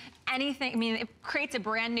them. Anything, I mean, it creates a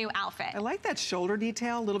brand new outfit. I like that shoulder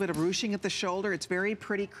detail, a little bit of ruching at the shoulder. It's very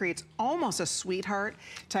pretty, creates almost a sweetheart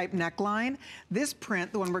type neckline. This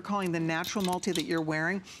print, the one we're calling the natural multi that you're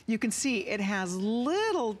wearing, you can see it has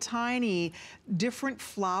little tiny different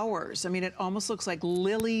flowers. I mean, it almost looks like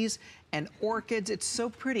lilies and orchids. It's so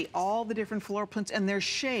pretty, all the different floral prints, and there's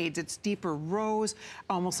shades. It's deeper rose,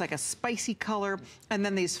 almost like a spicy color, and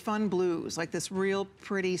then these fun blues, like this real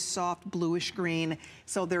pretty soft bluish green.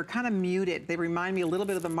 So they're kind of muted. They remind me a little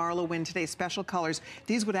bit of the Marla Win Today Special colors.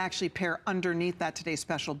 These would actually pair underneath that Today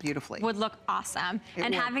Special beautifully. Would look awesome.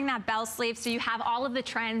 And having that bell sleeve, so you have all of the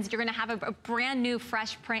trends. You're gonna have a brand new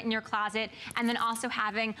fresh print in your closet, and then also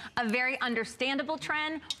having a very understandable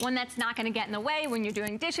trend, one that's not gonna get in the way when you're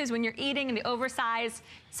doing dishes, when you're eating, and the oversized.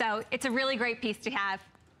 So it's a really great piece to have.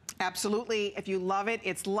 Absolutely. If you love it,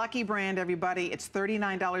 it's Lucky Brand, everybody. It's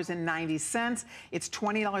 $39.90. It's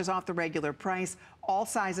 $20 off the regular price. All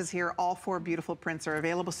sizes here, all 4 beautiful prints are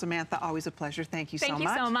available. Samantha, always a pleasure. Thank you so much. Thank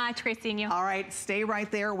you so much. Great seeing you. All right, stay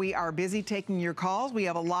right there. We are busy taking your calls. We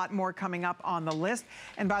have a lot more coming up on the list.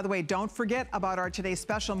 And by the way, don't forget about our today's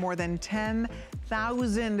special. More than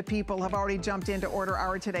 10,000 people have already jumped in to order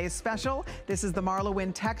our today's special. This is the Marla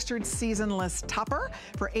Wynn Textured Seasonless Tupper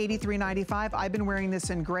for $83.95. I've been wearing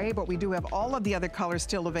this in gray, but we do have all of the other colors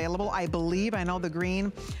still available. I believe, I know the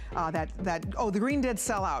green, the green did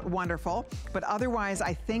sell out. Wonderful. But otherwise,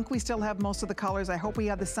 I think we still have most of the colors. I hope we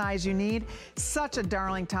have the size you need. Such a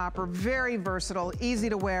darling topper, very versatile, easy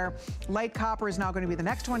to wear. Light copper is now going to be the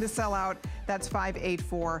next one to sell out. That's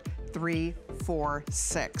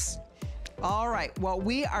 584346. All right, well,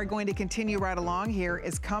 we are going to continue right along. Here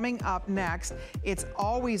is coming up next. It's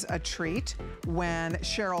always a treat when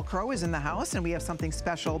Sheryl Crow is in the house, and we have something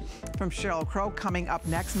special from Sheryl Crow coming up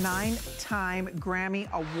next. 9-time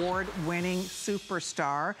Grammy Award-winning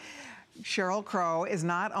superstar. Sheryl Crow is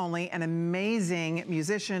not only an amazing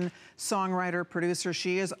musician, songwriter, producer,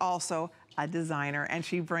 she is also a designer, and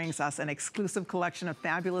she brings us an exclusive collection of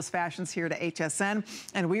fabulous fashions here to HSN,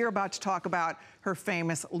 and we are about to talk about her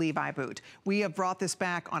famous Levi boot. We have brought this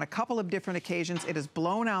back on a couple of different occasions. It has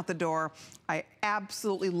blown out the door. I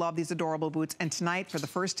absolutely love these adorable boots, and tonight, for the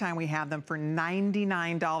first time, we have them for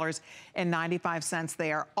 $99.95.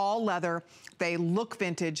 They are all leather. They look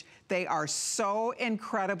vintage. They are so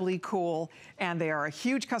incredibly cool, and they are a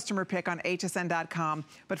huge customer pick on hsn.com.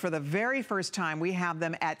 But for the very first time, we have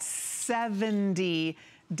them at $70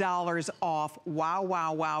 off. Wow,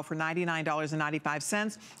 wow, wow, for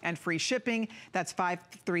 $99.95 and free shipping. That's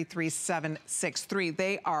 533763.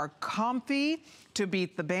 They are comfy to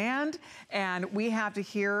beat the band, and we have to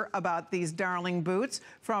hear about these darling boots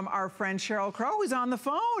from our friend Sheryl Crow, who's on the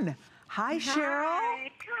phone. Hi, Sheryl. Hi,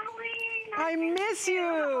 Colleen. I miss you.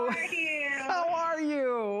 How are you? How are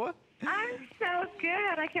you? I'm so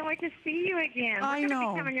good. I can't wait to see you again. I know. We're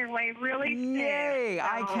gonna be coming your way really soon. Yay, So,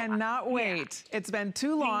 I cannot wait. Yeah. It's been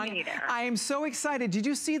too long. Me neither. I am so excited. Did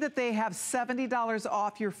you see that they have $70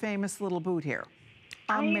 off your famous little boot here?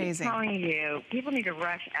 Amazing. I'm telling you, people need to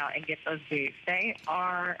rush out and get those boots. They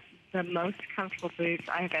are the most comfortable boots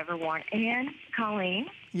I have ever worn. And, Colleen.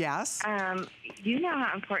 Yes? You know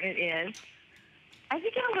how important it is, as you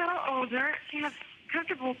get a little older, to have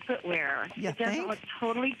comfortable footwear. It doesn't look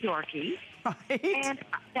totally dorky. Right. And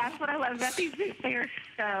that's what I love about these boots. They are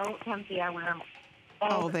so comfy. I wear them.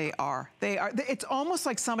 Oh, they are. They are. It's almost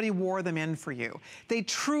like somebody wore them in for you. They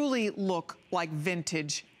truly look like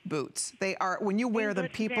vintage boots. They are, when you wear them,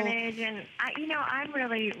 people... Vintage, and I'm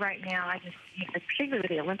really, right now, particularly with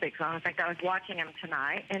the Olympics on, in fact, I was watching them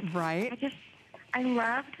tonight, and I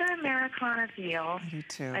love the Americana feel. I do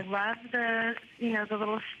too. I love the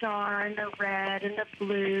little star and the red and the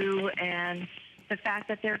blue, and the fact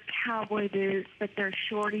that they're cowboy boots, but they're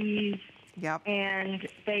shorties. Yep. And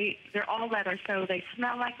they're all leather, so they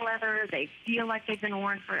smell like leather. They feel like they've been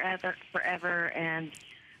worn forever, and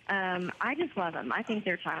I just love them. I think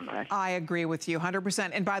they're timeless. I agree with you 100%.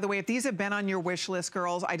 And by the way, if these have been on your wish list,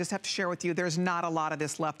 girls, I just have to share with you, there's not a lot of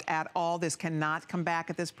this left at all. This cannot come back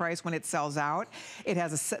at this price when it sells out. They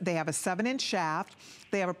have a 7-inch shaft.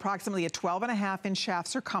 They have approximately a 12.5-inch shaft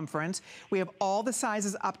circumference. We have all the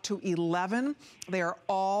sizes up to 11. They are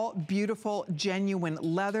all beautiful, genuine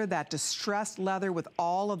leather, that distressed leather with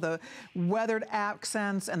all of the weathered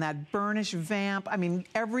accents and that burnished vamp. I mean,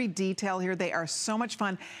 every detail here. They are so much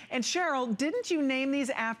fun. And Sheryl, didn't you name these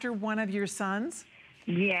after one of your sons?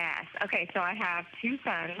 Yes. Okay, so I have 2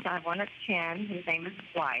 sons. I have one that's 10. His name is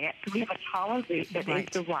Wyatt. So we have a taller boot that is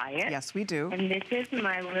the Wyatt. Yes, we do. And this is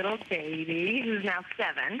my little baby, who's now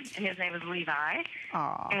 7, and his name is Levi.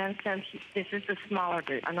 Aww. And so this is the smaller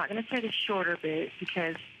boot. I'm not going to say the shorter boot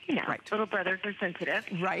because, little brothers are sensitive.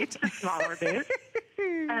 Right. It's the smaller boot.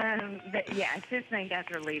 But yeah, it's just named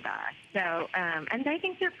after Levi. So, and they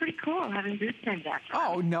think they're pretty cool having boots named after them.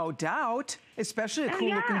 Oh, no doubt. Especially a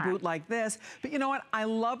cool-looking boot like this. But you know what? I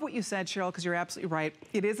love what you said, Sheryl, because you're absolutely right.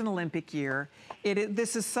 It is an Olympic year.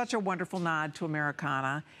 This is such a wonderful nod to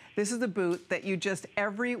Americana. This is the boot that you just,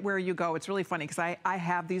 everywhere you go, it's really funny because I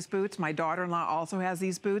have these boots. My daughter-in-law also has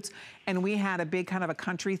these boots. And we had a big kind of a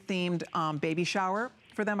country-themed baby shower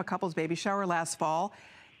for them, a couple's baby shower last fall.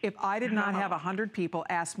 If I did not have 100 people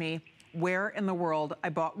ask me where in the world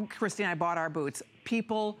Christy and I bought our boots,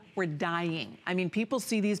 people were dying. I mean, people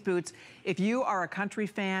see these boots. If you are a country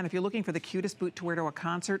fan, if you're looking for the cutest boot to wear to a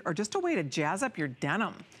concert or just a way to jazz up your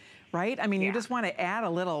denim, right? I mean, you just want to add a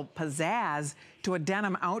little pizzazz to a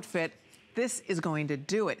denim outfit. this is going to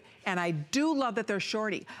do it. And I do love that they're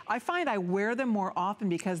shorty. I find I wear them more often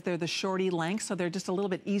because they're the shorty length, so they're just a little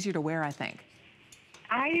bit easier to wear, I think.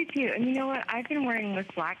 I do too. And you know what? I've been wearing with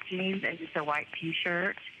black jeans and just a white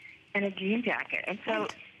T-shirt and a jean jacket. And so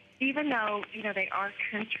even though, you know, they are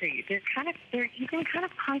country, you can kind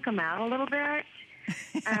of punk them out a little bit.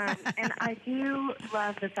 And I do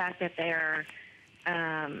love the fact that they're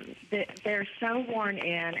so worn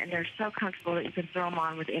in and they're so comfortable that you can throw them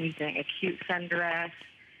on with anything. A cute sundress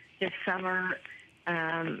this summer,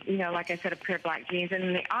 you know, like I said, a pair of black jeans.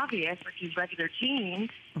 And the obvious, which is regular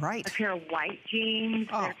jeans. Right. A pair of white jeans.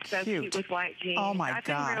 Oh, they're so cute with white jeans. Oh, my gosh.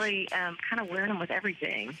 I've been really kind of wearing them with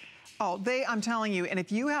everything. Oh, I'm telling you, and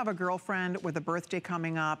if you have a girlfriend with a birthday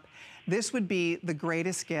coming up, this would be the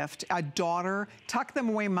greatest gift. A daughter, tuck them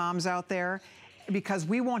away, moms out there, because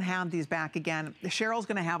we won't have these back again. Cheryl's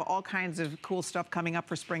gonna have all kinds of cool stuff coming up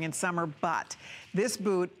for spring and summer, but this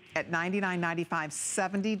boot at $99.95,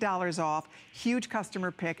 $70 off, huge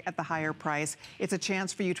customer pick at the higher price. It's a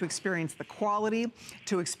chance for you to experience the quality,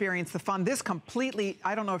 to experience the fun. This completely,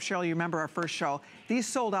 I don't know if Cheryl, you remember our first show, these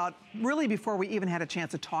sold out really before we even had a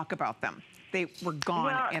chance to talk about them. They were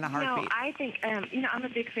gone in a heartbeat. No, I think, you know, I'm a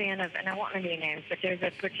big fan of, and I won't name any names, but there's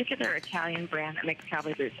a particular Italian brand that makes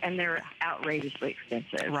cowboy boots, and they're outrageously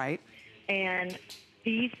expensive. Right. And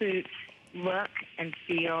these boots look and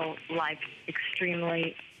feel like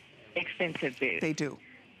extremely expensive boots. They do.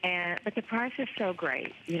 But the price is so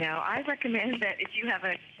great. You know, I recommend that if you have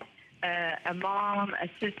a mom, a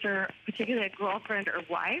sister, particularly a girlfriend or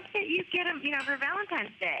wife, that you get them, you know, for Valentine's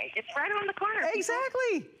Day. It's right on the corner.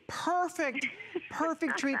 Exactly. Perfect.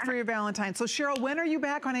 Perfect treat for your Valentine. So Cheryl, when are you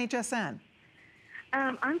back on HSN?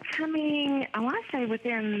 I'm coming, I want to say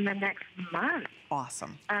within the next month.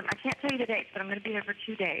 Awesome. I can't tell you the dates, but I'm going to be there for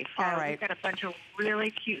 2 days. So all right. We've got a bunch of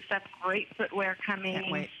really cute stuff, great footwear coming.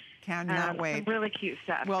 Can't wait. Cannot wait. Some really cute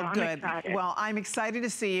stuff. Well, so good. I'm excited. Well, I'm excited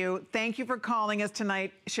to see you. Thank you for calling us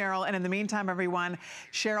tonight, Cheryl. And in the meantime, everyone,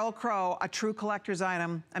 Sheryl Crow, a true collector's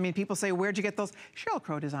item. I mean, people say, where'd you get those? Sheryl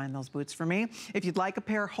Crow designed those boots for me. If you'd like a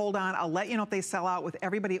pair, hold on. I'll let you know if they sell out. With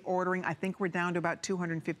everybody ordering, I think we're down to about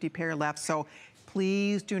 250 pair left. So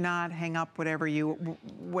please do not hang up whatever you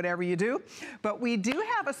do. But we do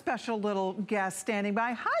have a special little guest standing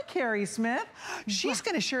by. Hi, Carrie Smith. She's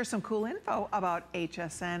going to share some cool info about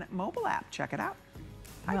HSN mobile app. Check it out.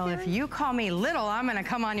 Hi, well, Carrie. If you call me little, I'm going to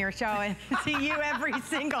come on your show and see you every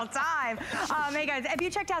single time. Hey, guys, have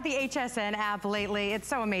you checked out the HSN app lately? It's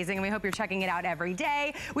so amazing, and we hope you're checking it out every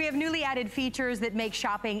day. We have newly added features that make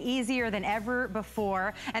shopping easier than ever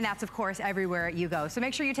before, and that's, of course, everywhere you go. So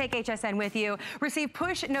make sure you take HSN with you. Receive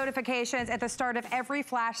push notifications at the start of every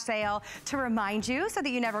flash sale to remind you so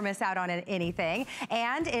that you never miss out on anything.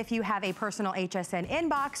 And if you have a personal HSN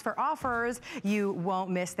inbox for offers, you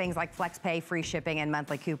won't miss things like FlexPay, free shipping, and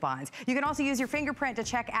monthly coupons. You can also use your fingerprint to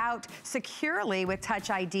check out securely with Touch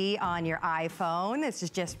ID on your iPhone. This is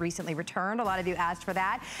just recently returned. A lot of you asked for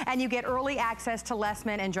that. And you get early access to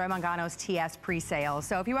Lessman and Joy Mangano's TS pre-sales.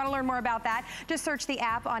 So if you want to learn more about that, just search the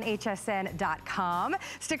app on hsn.com.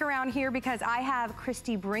 Stick around here because I have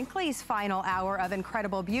Christy Brinkley's final hour of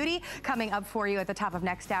incredible beauty coming up for you at the top of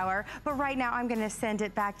next hour. But right now, I'm going to send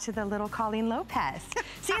it back to the little Colleen Lopez.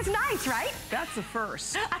 See, it's nice, right? That's the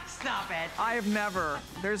first. Stop it. I have never.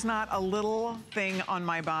 There's not a little thing on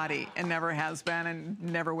my body, and never has been and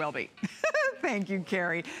never will be. Thank you,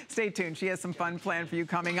 Carrie. Stay tuned. She has some fun planned for you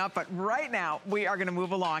coming up. But right now, we are going to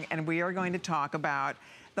move along, and we are going to talk about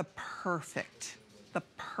the perfect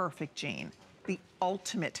jean, the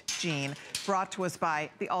ultimate jean, brought to us by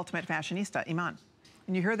the ultimate fashionista, Iman.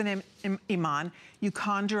 When you hear the name Iman, you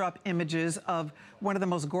conjure up images of one of the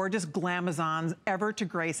most gorgeous glamazons ever to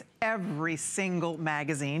grace every single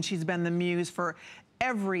magazine. She's been the muse for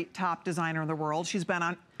every top designer in the world. She's been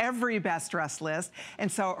on every best dressed list.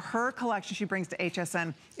 And so her collection she brings to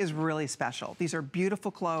HSN is really special. These are beautiful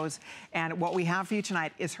clothes. And what we have for you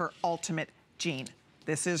tonight is her ultimate jean.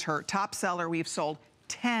 This is her top seller. We've sold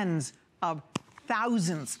tens of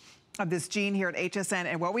thousands of this jean here at HSN.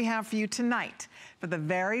 And what we have for you tonight, for the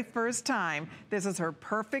very first time, this is her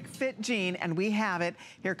perfect fit jean, and we have it.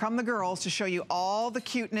 Here come the girls to show you all the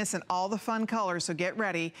cuteness and all the fun colors, so get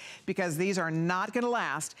ready, because these are not gonna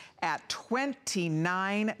last at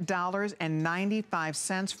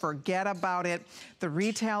 $29.95. Forget about it. The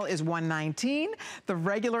retail is $119. The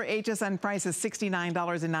regular HSN price is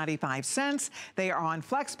 $69.95. They are on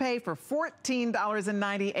FlexPay for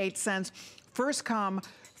 $14.98. First come,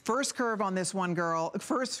 first curve on this one, girl.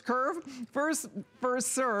 First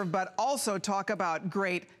serve, but also talk about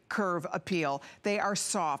great curve appeal. They are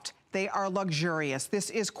soft They are luxurious. This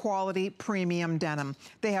is quality premium denim.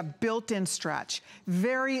 They have built-in stretch,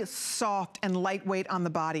 very soft and lightweight on the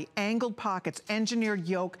body, angled pockets, engineered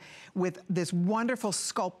yoke with this wonderful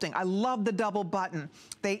sculpting. I love the double button.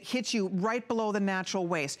 They hit you right below the natural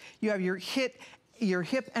waist. You have your hip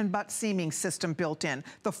and butt seaming system built in.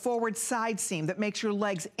 The forward side seam that makes your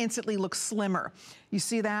legs instantly look slimmer. You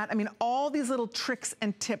see that? I mean, all these little tricks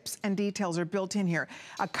and tips and details are built in here.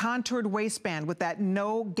 A contoured waistband with that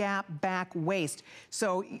no gap back waist.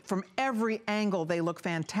 So from every angle, they look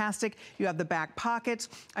fantastic. You have the back pockets.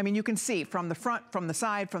 I mean, you can see from the front, from the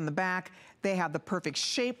side, from the back. They have the perfect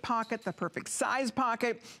shape pocket, the perfect size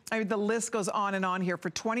pocket. I mean, the list goes on and on here. For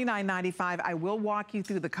 $29.95, I will walk you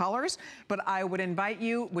through the colors, but I would invite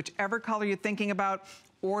you, whichever color you're thinking about,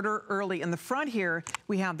 order early. In the front here,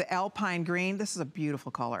 we have the Alpine Green. This is a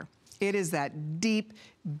beautiful color. It is that deep,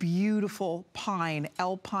 beautiful pine,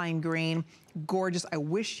 Alpine Green. Gorgeous. I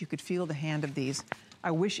wish you could feel the hand of these. I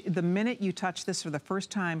wish the minute you touch this for the first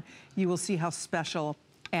time, you will see how special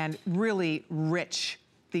and really rich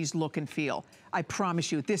these look and feel. I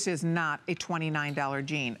promise you, this is not a $29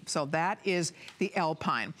 jean. So that is the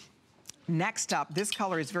Alpine. Next up, this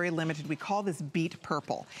color is very limited. We call this beet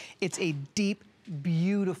purple. It's a deep,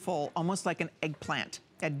 beautiful, almost like an eggplant,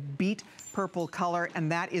 a beet purple color, and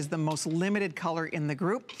that is the most limited color in the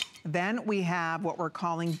group. Then we have what we're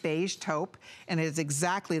calling beige taupe, and it is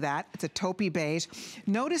exactly that. It's a taupey beige.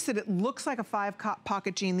 Notice that it looks like a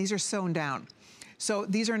 5-pocket jean. These are sewn down. So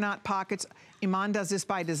these are not pockets. Iman does this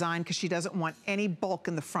by design because she doesn't want any bulk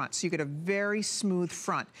in the front. So you get a very smooth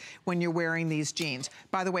front when you're wearing these jeans.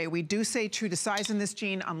 By the way, we do say true to size in this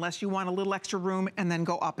jean unless you want a little extra room and then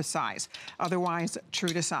go up a size. Otherwise, true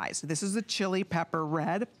to size. This is the chili pepper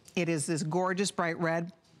red. It is this gorgeous bright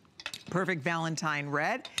red, perfect Valentine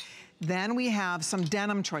red. Then we have some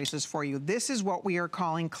denim choices for you. This is what we are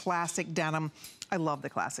calling classic denim. I love the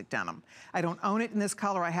classic denim. I don't own it in this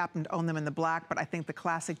color. I happen to own them in the black, but I think the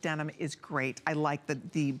classic denim is great. I like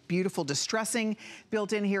the beautiful distressing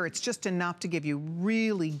built in here. It's just enough to give you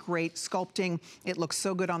really great sculpting. It looks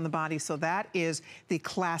so good on the body. So that is the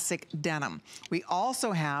classic denim. We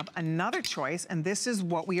also have another choice, and this is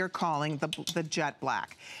what we are calling the jet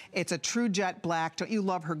black. It's a true jet black. Don't you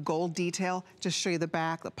love her gold detail? Just show you the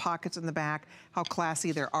back, the pockets in the back, how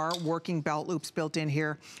classy. There are working belt loops built in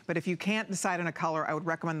here. But if you can't decide on a color, I would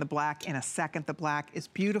recommend the black in a second. The black is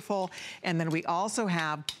beautiful. And then we also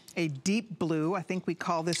have a deep blue. I think we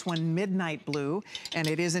call this one midnight blue. And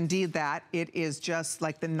it is indeed that. It is just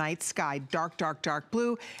like the night sky, dark, dark, dark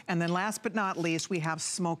blue. And then last but not least, we have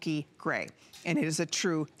smoky gray. And it is a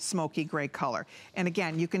true smoky gray color. And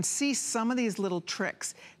again, you can see some of these little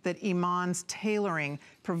tricks that Iman's tailoring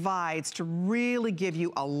provides to really give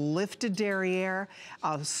you a lifted derriere,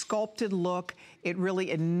 a sculpted look. It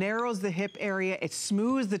narrows the hip area. It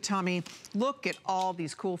smooths the tummy. Look at all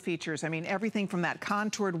these cool features. I mean, everything from that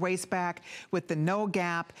contoured waist back with the no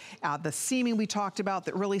gap, the seaming we talked about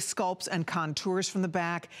that really sculpts and contours from the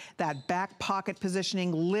back, that back pocket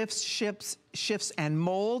positioning, lifts, shifts and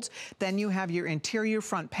molds. Then you have your interior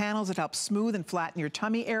front panels that help smooth and flatten your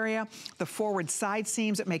tummy area, the forward side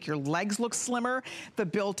seams that make your legs look slimmer, the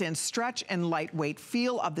built-in stretch and lightweight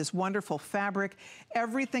feel of this wonderful fabric.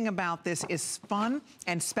 Everything about this is fun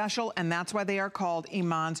and special, and that's why they are called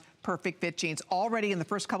Iman's Perfect Fit Jeans. Already in the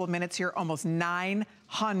first couple of minutes here, almost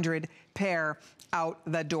 900 pair out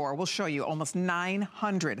the door. We'll show you almost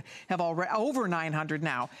 900 have already, over 900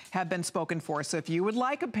 now have been spoken for. So if you would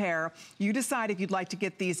like a pair, you decide if you'd like to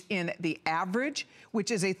get these in the average,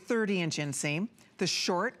 which is a 30-inch inseam, the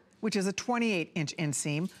short, which is a 28-inch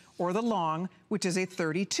inseam, or the long, which is a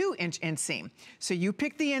 32-inch inseam. So you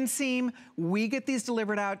pick the inseam, we get these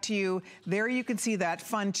delivered out to you. There you can see that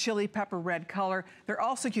fun chili pepper red color. They're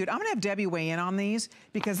also cute. I'm gonna have Debbie weigh in on these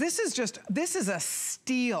because this is a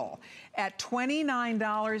steal at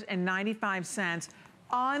 $29.95.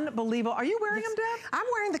 Unbelievable. Are you wearing them, Deb? I'm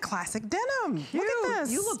wearing the classic denim. Cute. Look at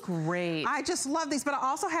this. You look great. I just love these, but I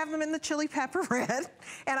also have them in the chili pepper red,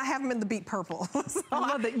 and I have them in the beet purple. So I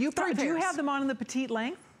love that. Do you have them on in the petite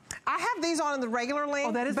length? I have these on in the regular length.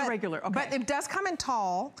 Oh, that is the regular, okay. But it does come in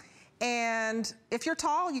tall. And if you're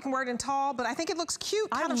tall, you can wear it in tall, but I think it looks cute,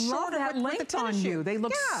 kind of shorter that with length the on tennis you. shoe. They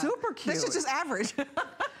look super cute. This is just average. But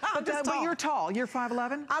you're tall. You're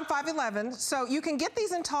 5'11"? I'm 5'11", so you can get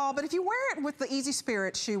these in tall, but if you wear it with the Easy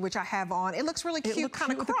Spirit shoe, which I have on, it looks really cute,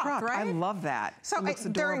 kind of cropped, right? I love that. So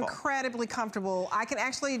they're incredibly comfortable. I can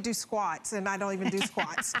actually do squats, and I don't even do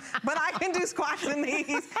squats, but I can do squats in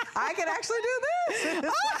these. I can actually do this.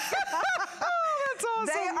 Oh, that's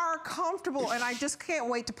That's awesome. They are comfortable, and I just can't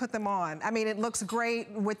wait to put them on. I mean, it looks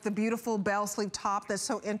great with the beautiful bell sleeve top that's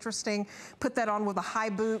so interesting. Put that on with a high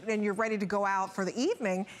boot, and you're ready to go out for the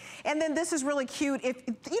evening. And then this is really cute. If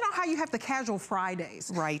you know how you have the casual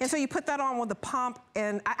Fridays. Right. And so you put that on with the pump,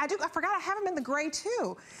 and I forgot I have them in the gray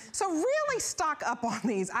too. So really stock up on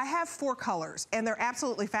these. I have 4 colors, and they're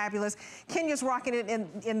absolutely fabulous. Kenya's rocking it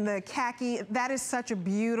in the khaki. That is such a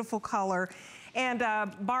beautiful color. And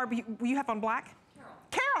Barb, you have on black?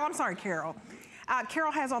 Carol, I'm sorry, Carol.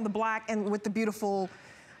 Carol has on the black and with the beautiful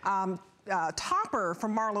topper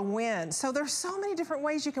from Marla Wynn. So there's so many different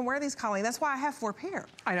ways you can wear these, Colleen. That's why I have 4 pair.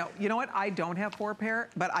 I know. You know what? I don't have 4 pair,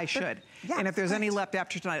 but I should. Yeah, and if there's any left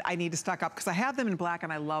after tonight, I need to stock up because I have them in black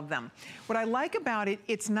and I love them. What I like about it,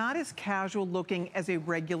 it's not as casual looking as a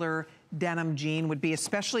regular denim jean would be,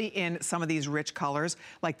 especially in some of these rich colors,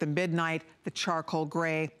 like the midnight, the charcoal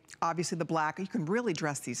gray, obviously the black. You can really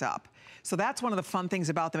dress these up. So that's one of the fun things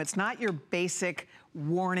about them. It's not your basic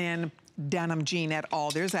worn-in denim jean at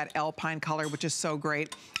all. There's that alpine color, which is so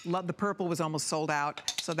great. Love the purple was almost sold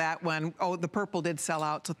out. So that one, oh, the purple did sell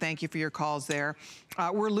out. So thank you for your calls there.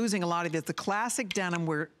 We're losing a lot of this. The classic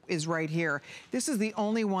denim is right here. This is the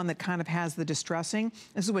only one that kind of has the distressing.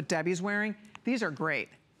 This is what Debbie's wearing. These are great.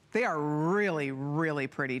 They are really, really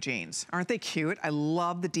pretty jeans. Aren't they cute? I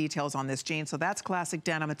love the details on this jean. So that's classic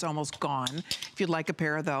denim. It's almost gone if you'd like a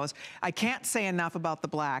pair of those. I can't say enough about the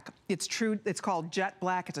black. It's true. It's called jet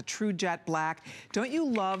black. It's a true jet black. Don't you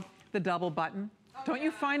love the double button? Don't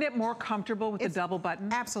you find it more comfortable with the double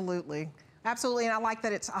button? Absolutely. Absolutely, and I like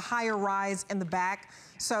that it's a higher rise in the back.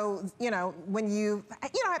 So, you know, when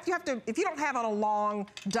if you don't have on a long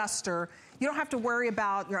duster, you don't have to worry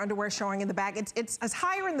about your underwear showing in the back. It's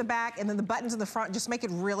higher in the back, and then the buttons in the front just make it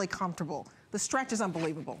really comfortable. The stretch is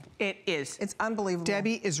unbelievable. It is. It's unbelievable.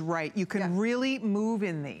 Debbie is right. You can really move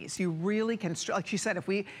in these. You really can, like she said,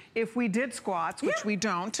 if we did squats, which we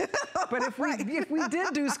don't, but if we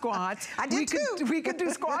did do squats, we could do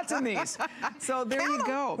squats in these. So there you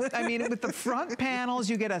go. I mean, with the front panels,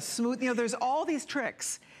 you get a smooth, there's all these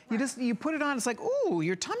tricks. You put it on, it's like, ooh,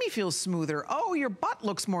 your tummy feels smoother. Oh, your butt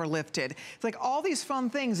looks more lifted. It's like all these fun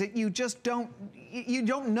things that you just don't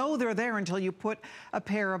know they're there until you put a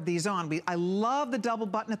pair of these on. I love the double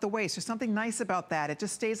button at the waist. There's something nice about that. It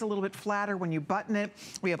just stays a little bit flatter when you button it.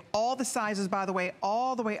 We have all the sizes, by the way,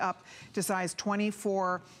 all the way up to size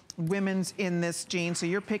 24 women's in this jean. So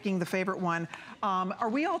you're picking the favorite one. Are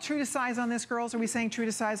we all true to size on this, girls? Are we saying true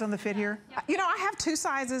to size on the fit here? You know, I have 2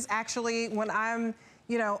 sizes actually. When I'm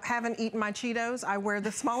haven't eaten my Cheetos, I wear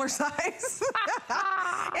the smaller size.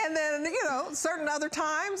 And then, certain other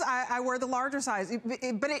times, I wear the larger size.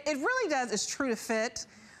 But it really does, it's true to fit.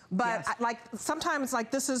 But sometimes,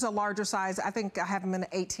 this is a larger size. I think I have them in an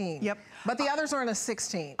 18. Yep. But the others are in a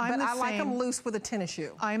 16. But I like them loose with a tennis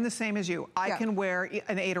shoe. I'm the same as you. I can wear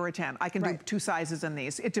an 8 or a 10. I can do 2 sizes in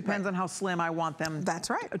these. It depends on how slim I want them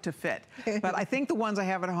to fit. But I think the ones I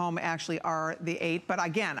have at home actually are the 8. But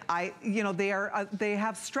again, they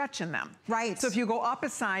have stretch in them. Right. So if you go up a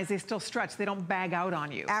size, they still stretch. They don't bag out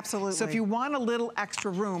on you. Absolutely. So if you want a little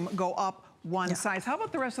extra room, go up 1 size. How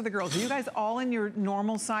about the rest of the girls? Are you guys all in your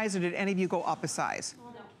normal size, or did any of you go up a size?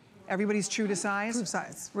 No. Everybody's true to size? True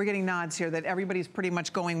size. We're getting nods here that everybody's pretty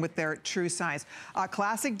much going with their true size.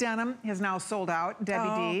 Classic denim has now sold out.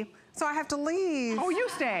 Debbie D. So I have to leave. Oh, you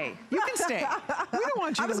stay. You can stay. We don't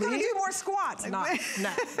want you to leave. I was going to do more squats. No.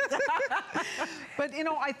 But,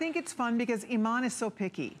 I think it's fun because Iman is so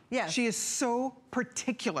picky. Yes. She is so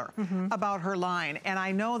particular about her line. And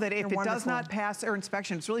I know that if it does not pass her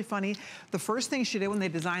inspection, it's really funny. The first thing she did when they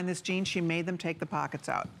designed this jean, she made them take the pockets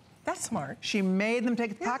out. That's smart. She made them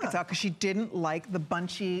take the pockets out because she didn't like the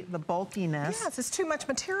bulkiness. Yes, it's too much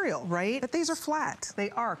material. Right? But these are flat.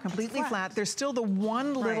 They are completely flat. There's still the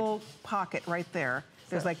one little pocket right there.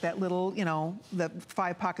 There's like that little, the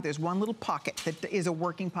 5 pocket. There's one little pocket that is a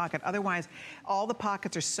working pocket. Otherwise, all the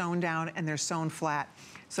pockets are sewn down and they're sewn flat.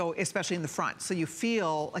 So, especially in the front. So you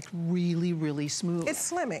feel like really, really smooth.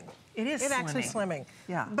 It's slimming. It is It's actually slimming.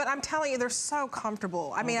 Yeah. But I'm telling you, they're so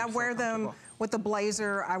comfortable. I mean, I wear them with the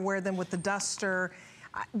blazer. I wear them with the duster.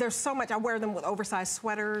 There's so much. I wear them with oversized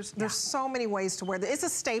sweaters. There's so many ways to wear them. It's a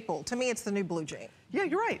staple. To me, it's the new blue jean. Yeah,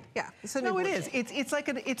 you're right. Yeah, it's a new blue jean. It's like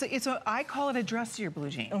I call it a dressier blue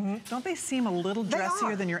jean. Don't they seem a little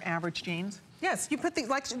dressier than your average jeans? Yes, you put the,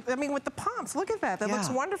 with the pumps, look at that. That looks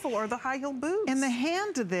wonderful, or the high heel boots. And the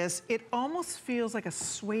hand to this, it almost feels like a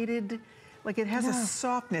suede, like it has a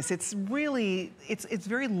softness. It's really, it's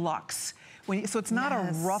very luxe. So it's not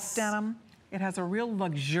a rough denim. It has a real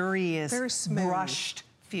luxurious, brushed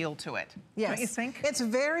feel to it. Yes. Don't you think? It's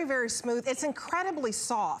very, very smooth. It's incredibly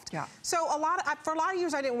soft. Yeah. So for a lot of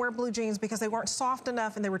years, I didn't wear blue jeans because they weren't soft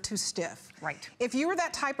enough and they were too stiff. Right. If you were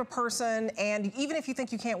that type of person, and even if you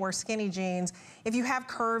think you can't wear skinny jeans, if you have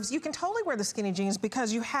curves, you can totally wear the skinny jeans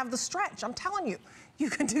because you have the stretch. I'm telling you, you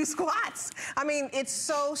can do squats. I mean, it's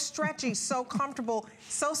so stretchy, so comfortable,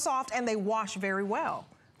 so soft, and they wash very well.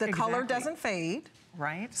 The color doesn't fade.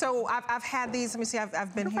 Right. So I've had these. Let me see.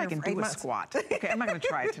 I've been here for 8 months. Squat. Okay, I'm not going to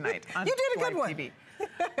try it tonight. You did a good one. TV.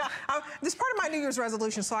 This is part of my New Year's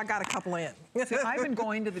resolution, so I got a couple in. See, I've been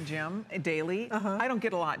going to the gym daily. I don't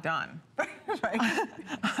get a lot done.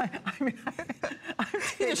 I mean,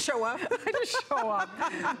 you just show up. I just show up.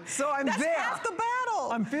 So I'm there. That's half the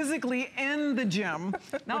battle. I'm physically in the gym.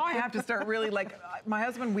 Now I have to start really my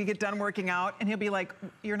husband, we get done working out and he'll be like,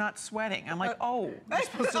 you're not sweating. I'm like, oh, you're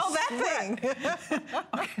supposed to that thing.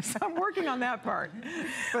 Okay, so I'm working on that part.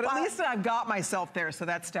 But at least I've got myself there, so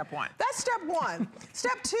that's step one. That's step one.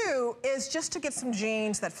 Step two is just to get some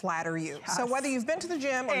jeans that flatter you. Yes. So whether you've been to the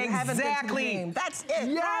gym or you haven't been to the gym, that's it.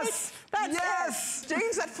 Yes. Right? That's it.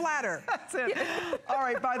 Jeans that flatter. That's it. All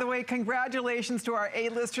right, by the way, congratulations to our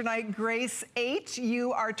A-lister tonight, Grace H.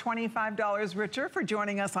 You are $25 richer for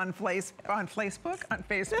joining us on Facebook.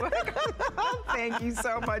 Thank you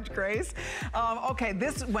so much, Grace. Okay,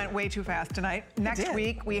 this went way too fast tonight. Next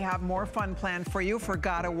week, we have more fun planned for you for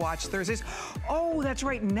Gotta Watch Thursdays. Oh, that's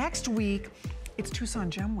right. Next week, it's Tucson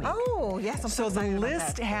Gem Week. Oh, yes. I'm so the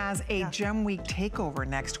list has a Gem Week takeover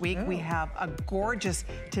next week. We have a gorgeous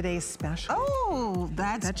Today's Special. Oh,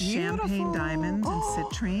 that's beautiful. Champagne diamonds and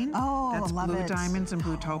citrine. Oh, that's love blue diamonds and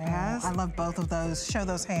blue topaz. I love both of those. Show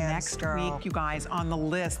those hands, Next week, you guys, on the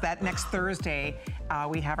list, that next Thursday,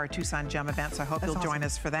 we have our Tucson Gem event, so I hope you'll join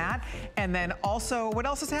us for that. And then also, what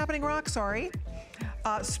else is happening, Rock? Sorry.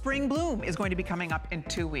 Spring Bloom is going to be coming up in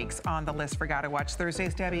 2 weeks on the list for Gotta Watch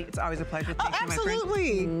Thursdays. Debbie, it's always a pleasure. Thank you,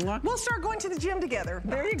 absolutely. My friend. We'll start going to the gym together.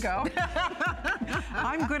 There you go.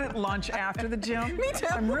 I'm good at lunch after the gym. Me too.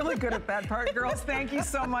 I'm really good at that part, girls. Thank you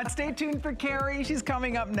so much. Stay tuned for Carrie. She's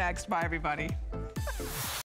coming up next. Bye, everybody.